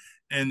know.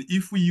 And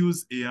if we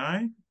use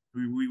AI,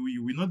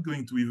 we're not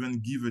going to even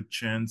give a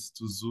chance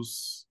to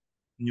those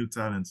new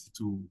talents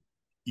to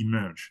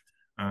emerge.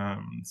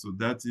 So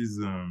that is,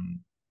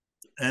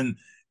 and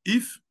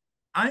if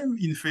I'm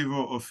in favor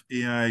of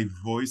AI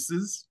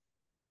voices,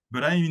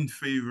 but I'm in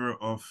favor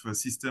of a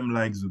system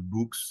like the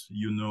books,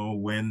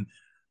 when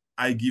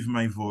I give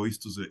my voice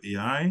to the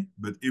AI,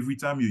 but every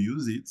time you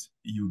use it,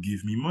 you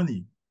give me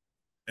money.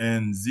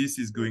 And this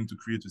is going to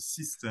create a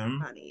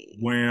system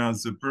where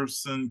the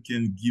person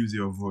can give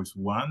their voice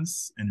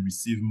once and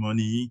receive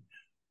money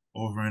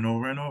over and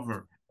over and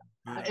over.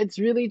 It's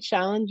really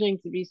challenging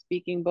to be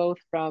speaking both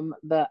from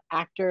the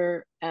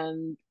actor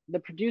and the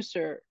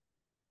producer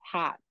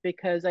hat,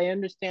 because I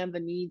understand the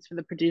needs for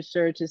the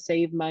producer to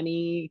save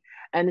money,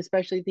 and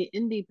especially the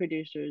indie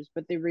producers.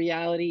 But the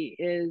reality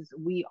is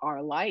we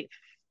are life,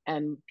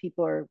 and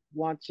people are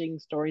watching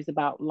stories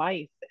about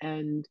life.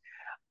 And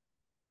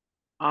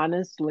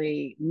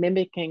honestly,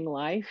 mimicking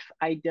life,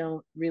 I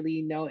don't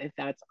really know if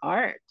that's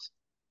art,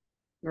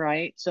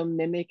 right? So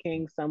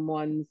mimicking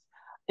someone's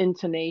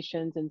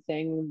intonations and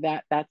saying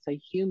that that's a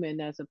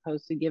human, as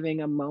opposed to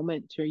giving a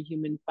moment to a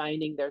human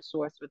finding their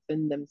source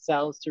within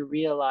themselves to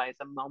realize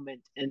a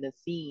moment in a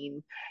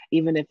scene,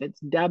 even if it's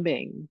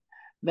dubbing.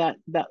 That's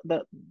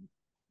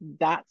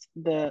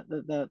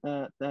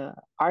the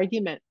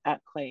argument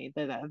at play.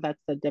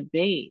 That's the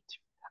debate.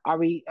 Are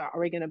we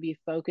going to be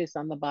focused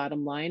on the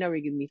bottom line? Or are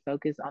we going to be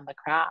focused on the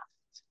craft?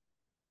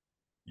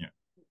 Yeah.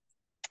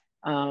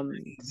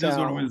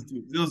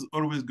 There's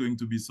always going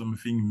to be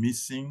something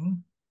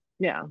missing.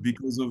 Yeah.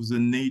 Because of the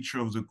nature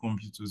of the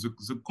computer.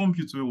 The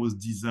computer was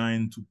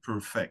designed to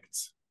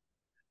perfect,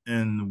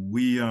 and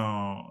we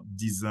are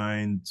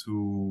designed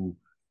to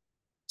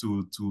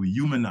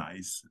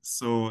humanize.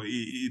 So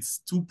it's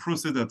two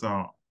processes that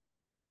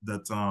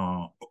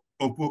are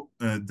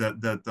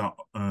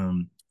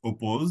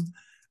opposed,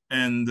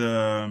 and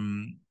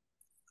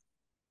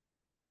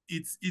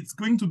it's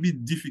going to be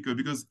difficult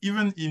because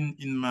even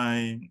in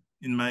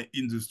my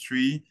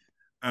industry,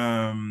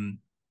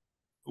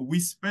 we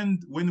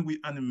spend, when we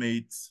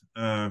animate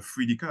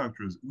 3D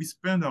characters, we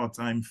spend our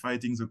time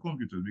fighting the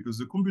computer because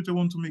the computer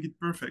wants to make it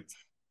perfect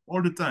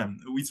all the time.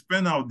 We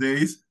spend our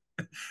days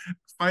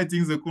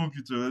fighting the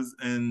computers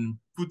and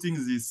putting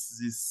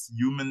this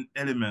human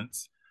element.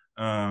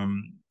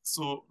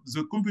 So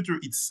the computer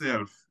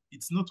itself,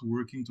 it's not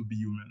working to be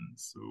human.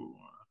 So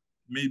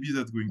maybe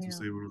that's going to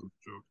save a lot of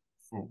jobs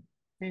for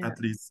at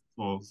least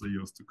for the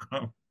years to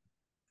come.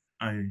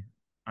 I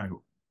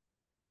hope.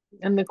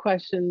 And the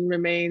question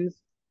remains,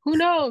 who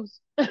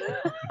knows?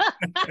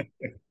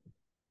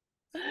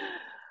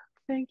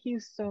 Thank you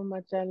so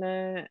much,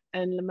 Alain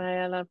and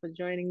Mayala, for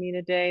joining me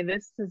today.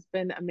 This has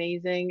been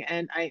amazing.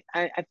 And I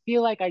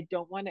feel like I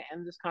don't want to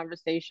end this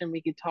conversation.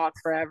 We could talk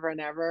forever and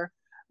ever,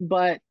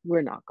 but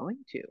we're not going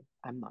to.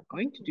 I'm not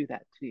going to do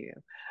that to you.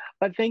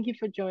 But thank you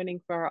for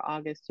joining for our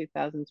August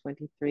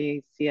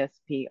 2023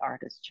 CSP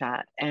Artist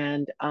Chat.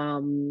 And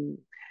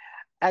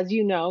as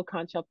you know,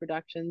 Conch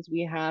Productions,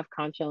 we have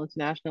Conch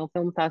International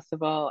Film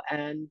Festival,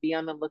 and be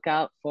on the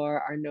lookout for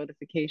our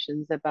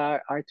notifications about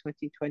our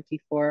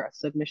 2024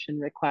 submission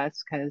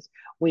requests, because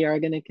we are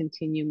going to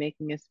continue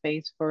making a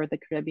space for the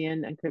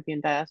Caribbean and Caribbean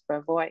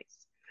diaspora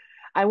voice.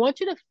 I want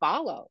you to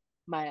follow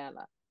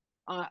Mayala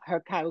on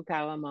her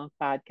Kaukaama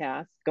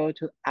podcast. Go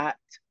to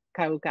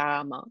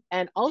 @Kaukaama,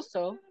 and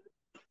also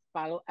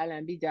follow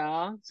Alain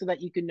Bidard so that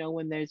you can know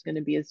when there's going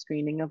to be a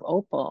screening of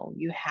Opal.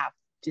 You have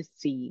to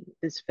see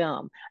this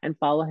film, and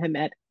follow him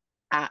at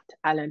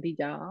Alain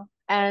Bidard.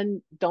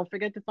 And don't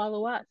forget to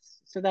follow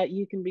us so that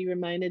you can be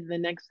reminded the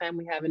next time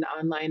we have an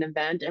online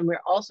event. And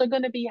we're also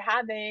going to be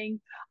having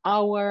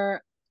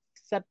our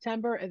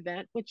September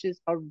event, which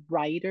is a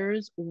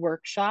writer's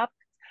workshop.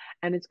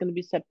 And it's going to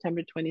be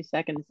September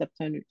 22nd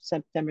and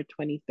September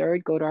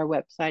 23rd. Go to our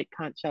website,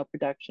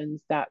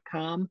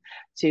 conchshellproductions.com,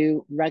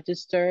 to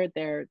register.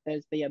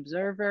 There's the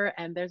observer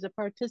and there's a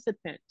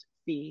participant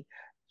fee.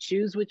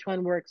 Choose which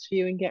one works for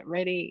you and get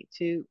ready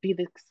to be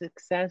the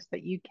success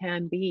that you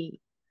can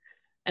be.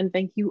 And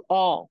thank you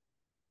all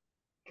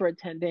for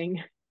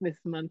attending this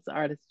month's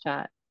Artist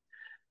Chat.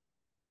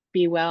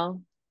 Be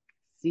well.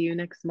 See you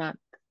next month.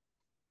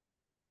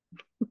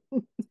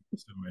 Thank you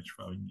so much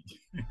for having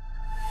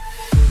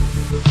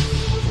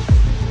me.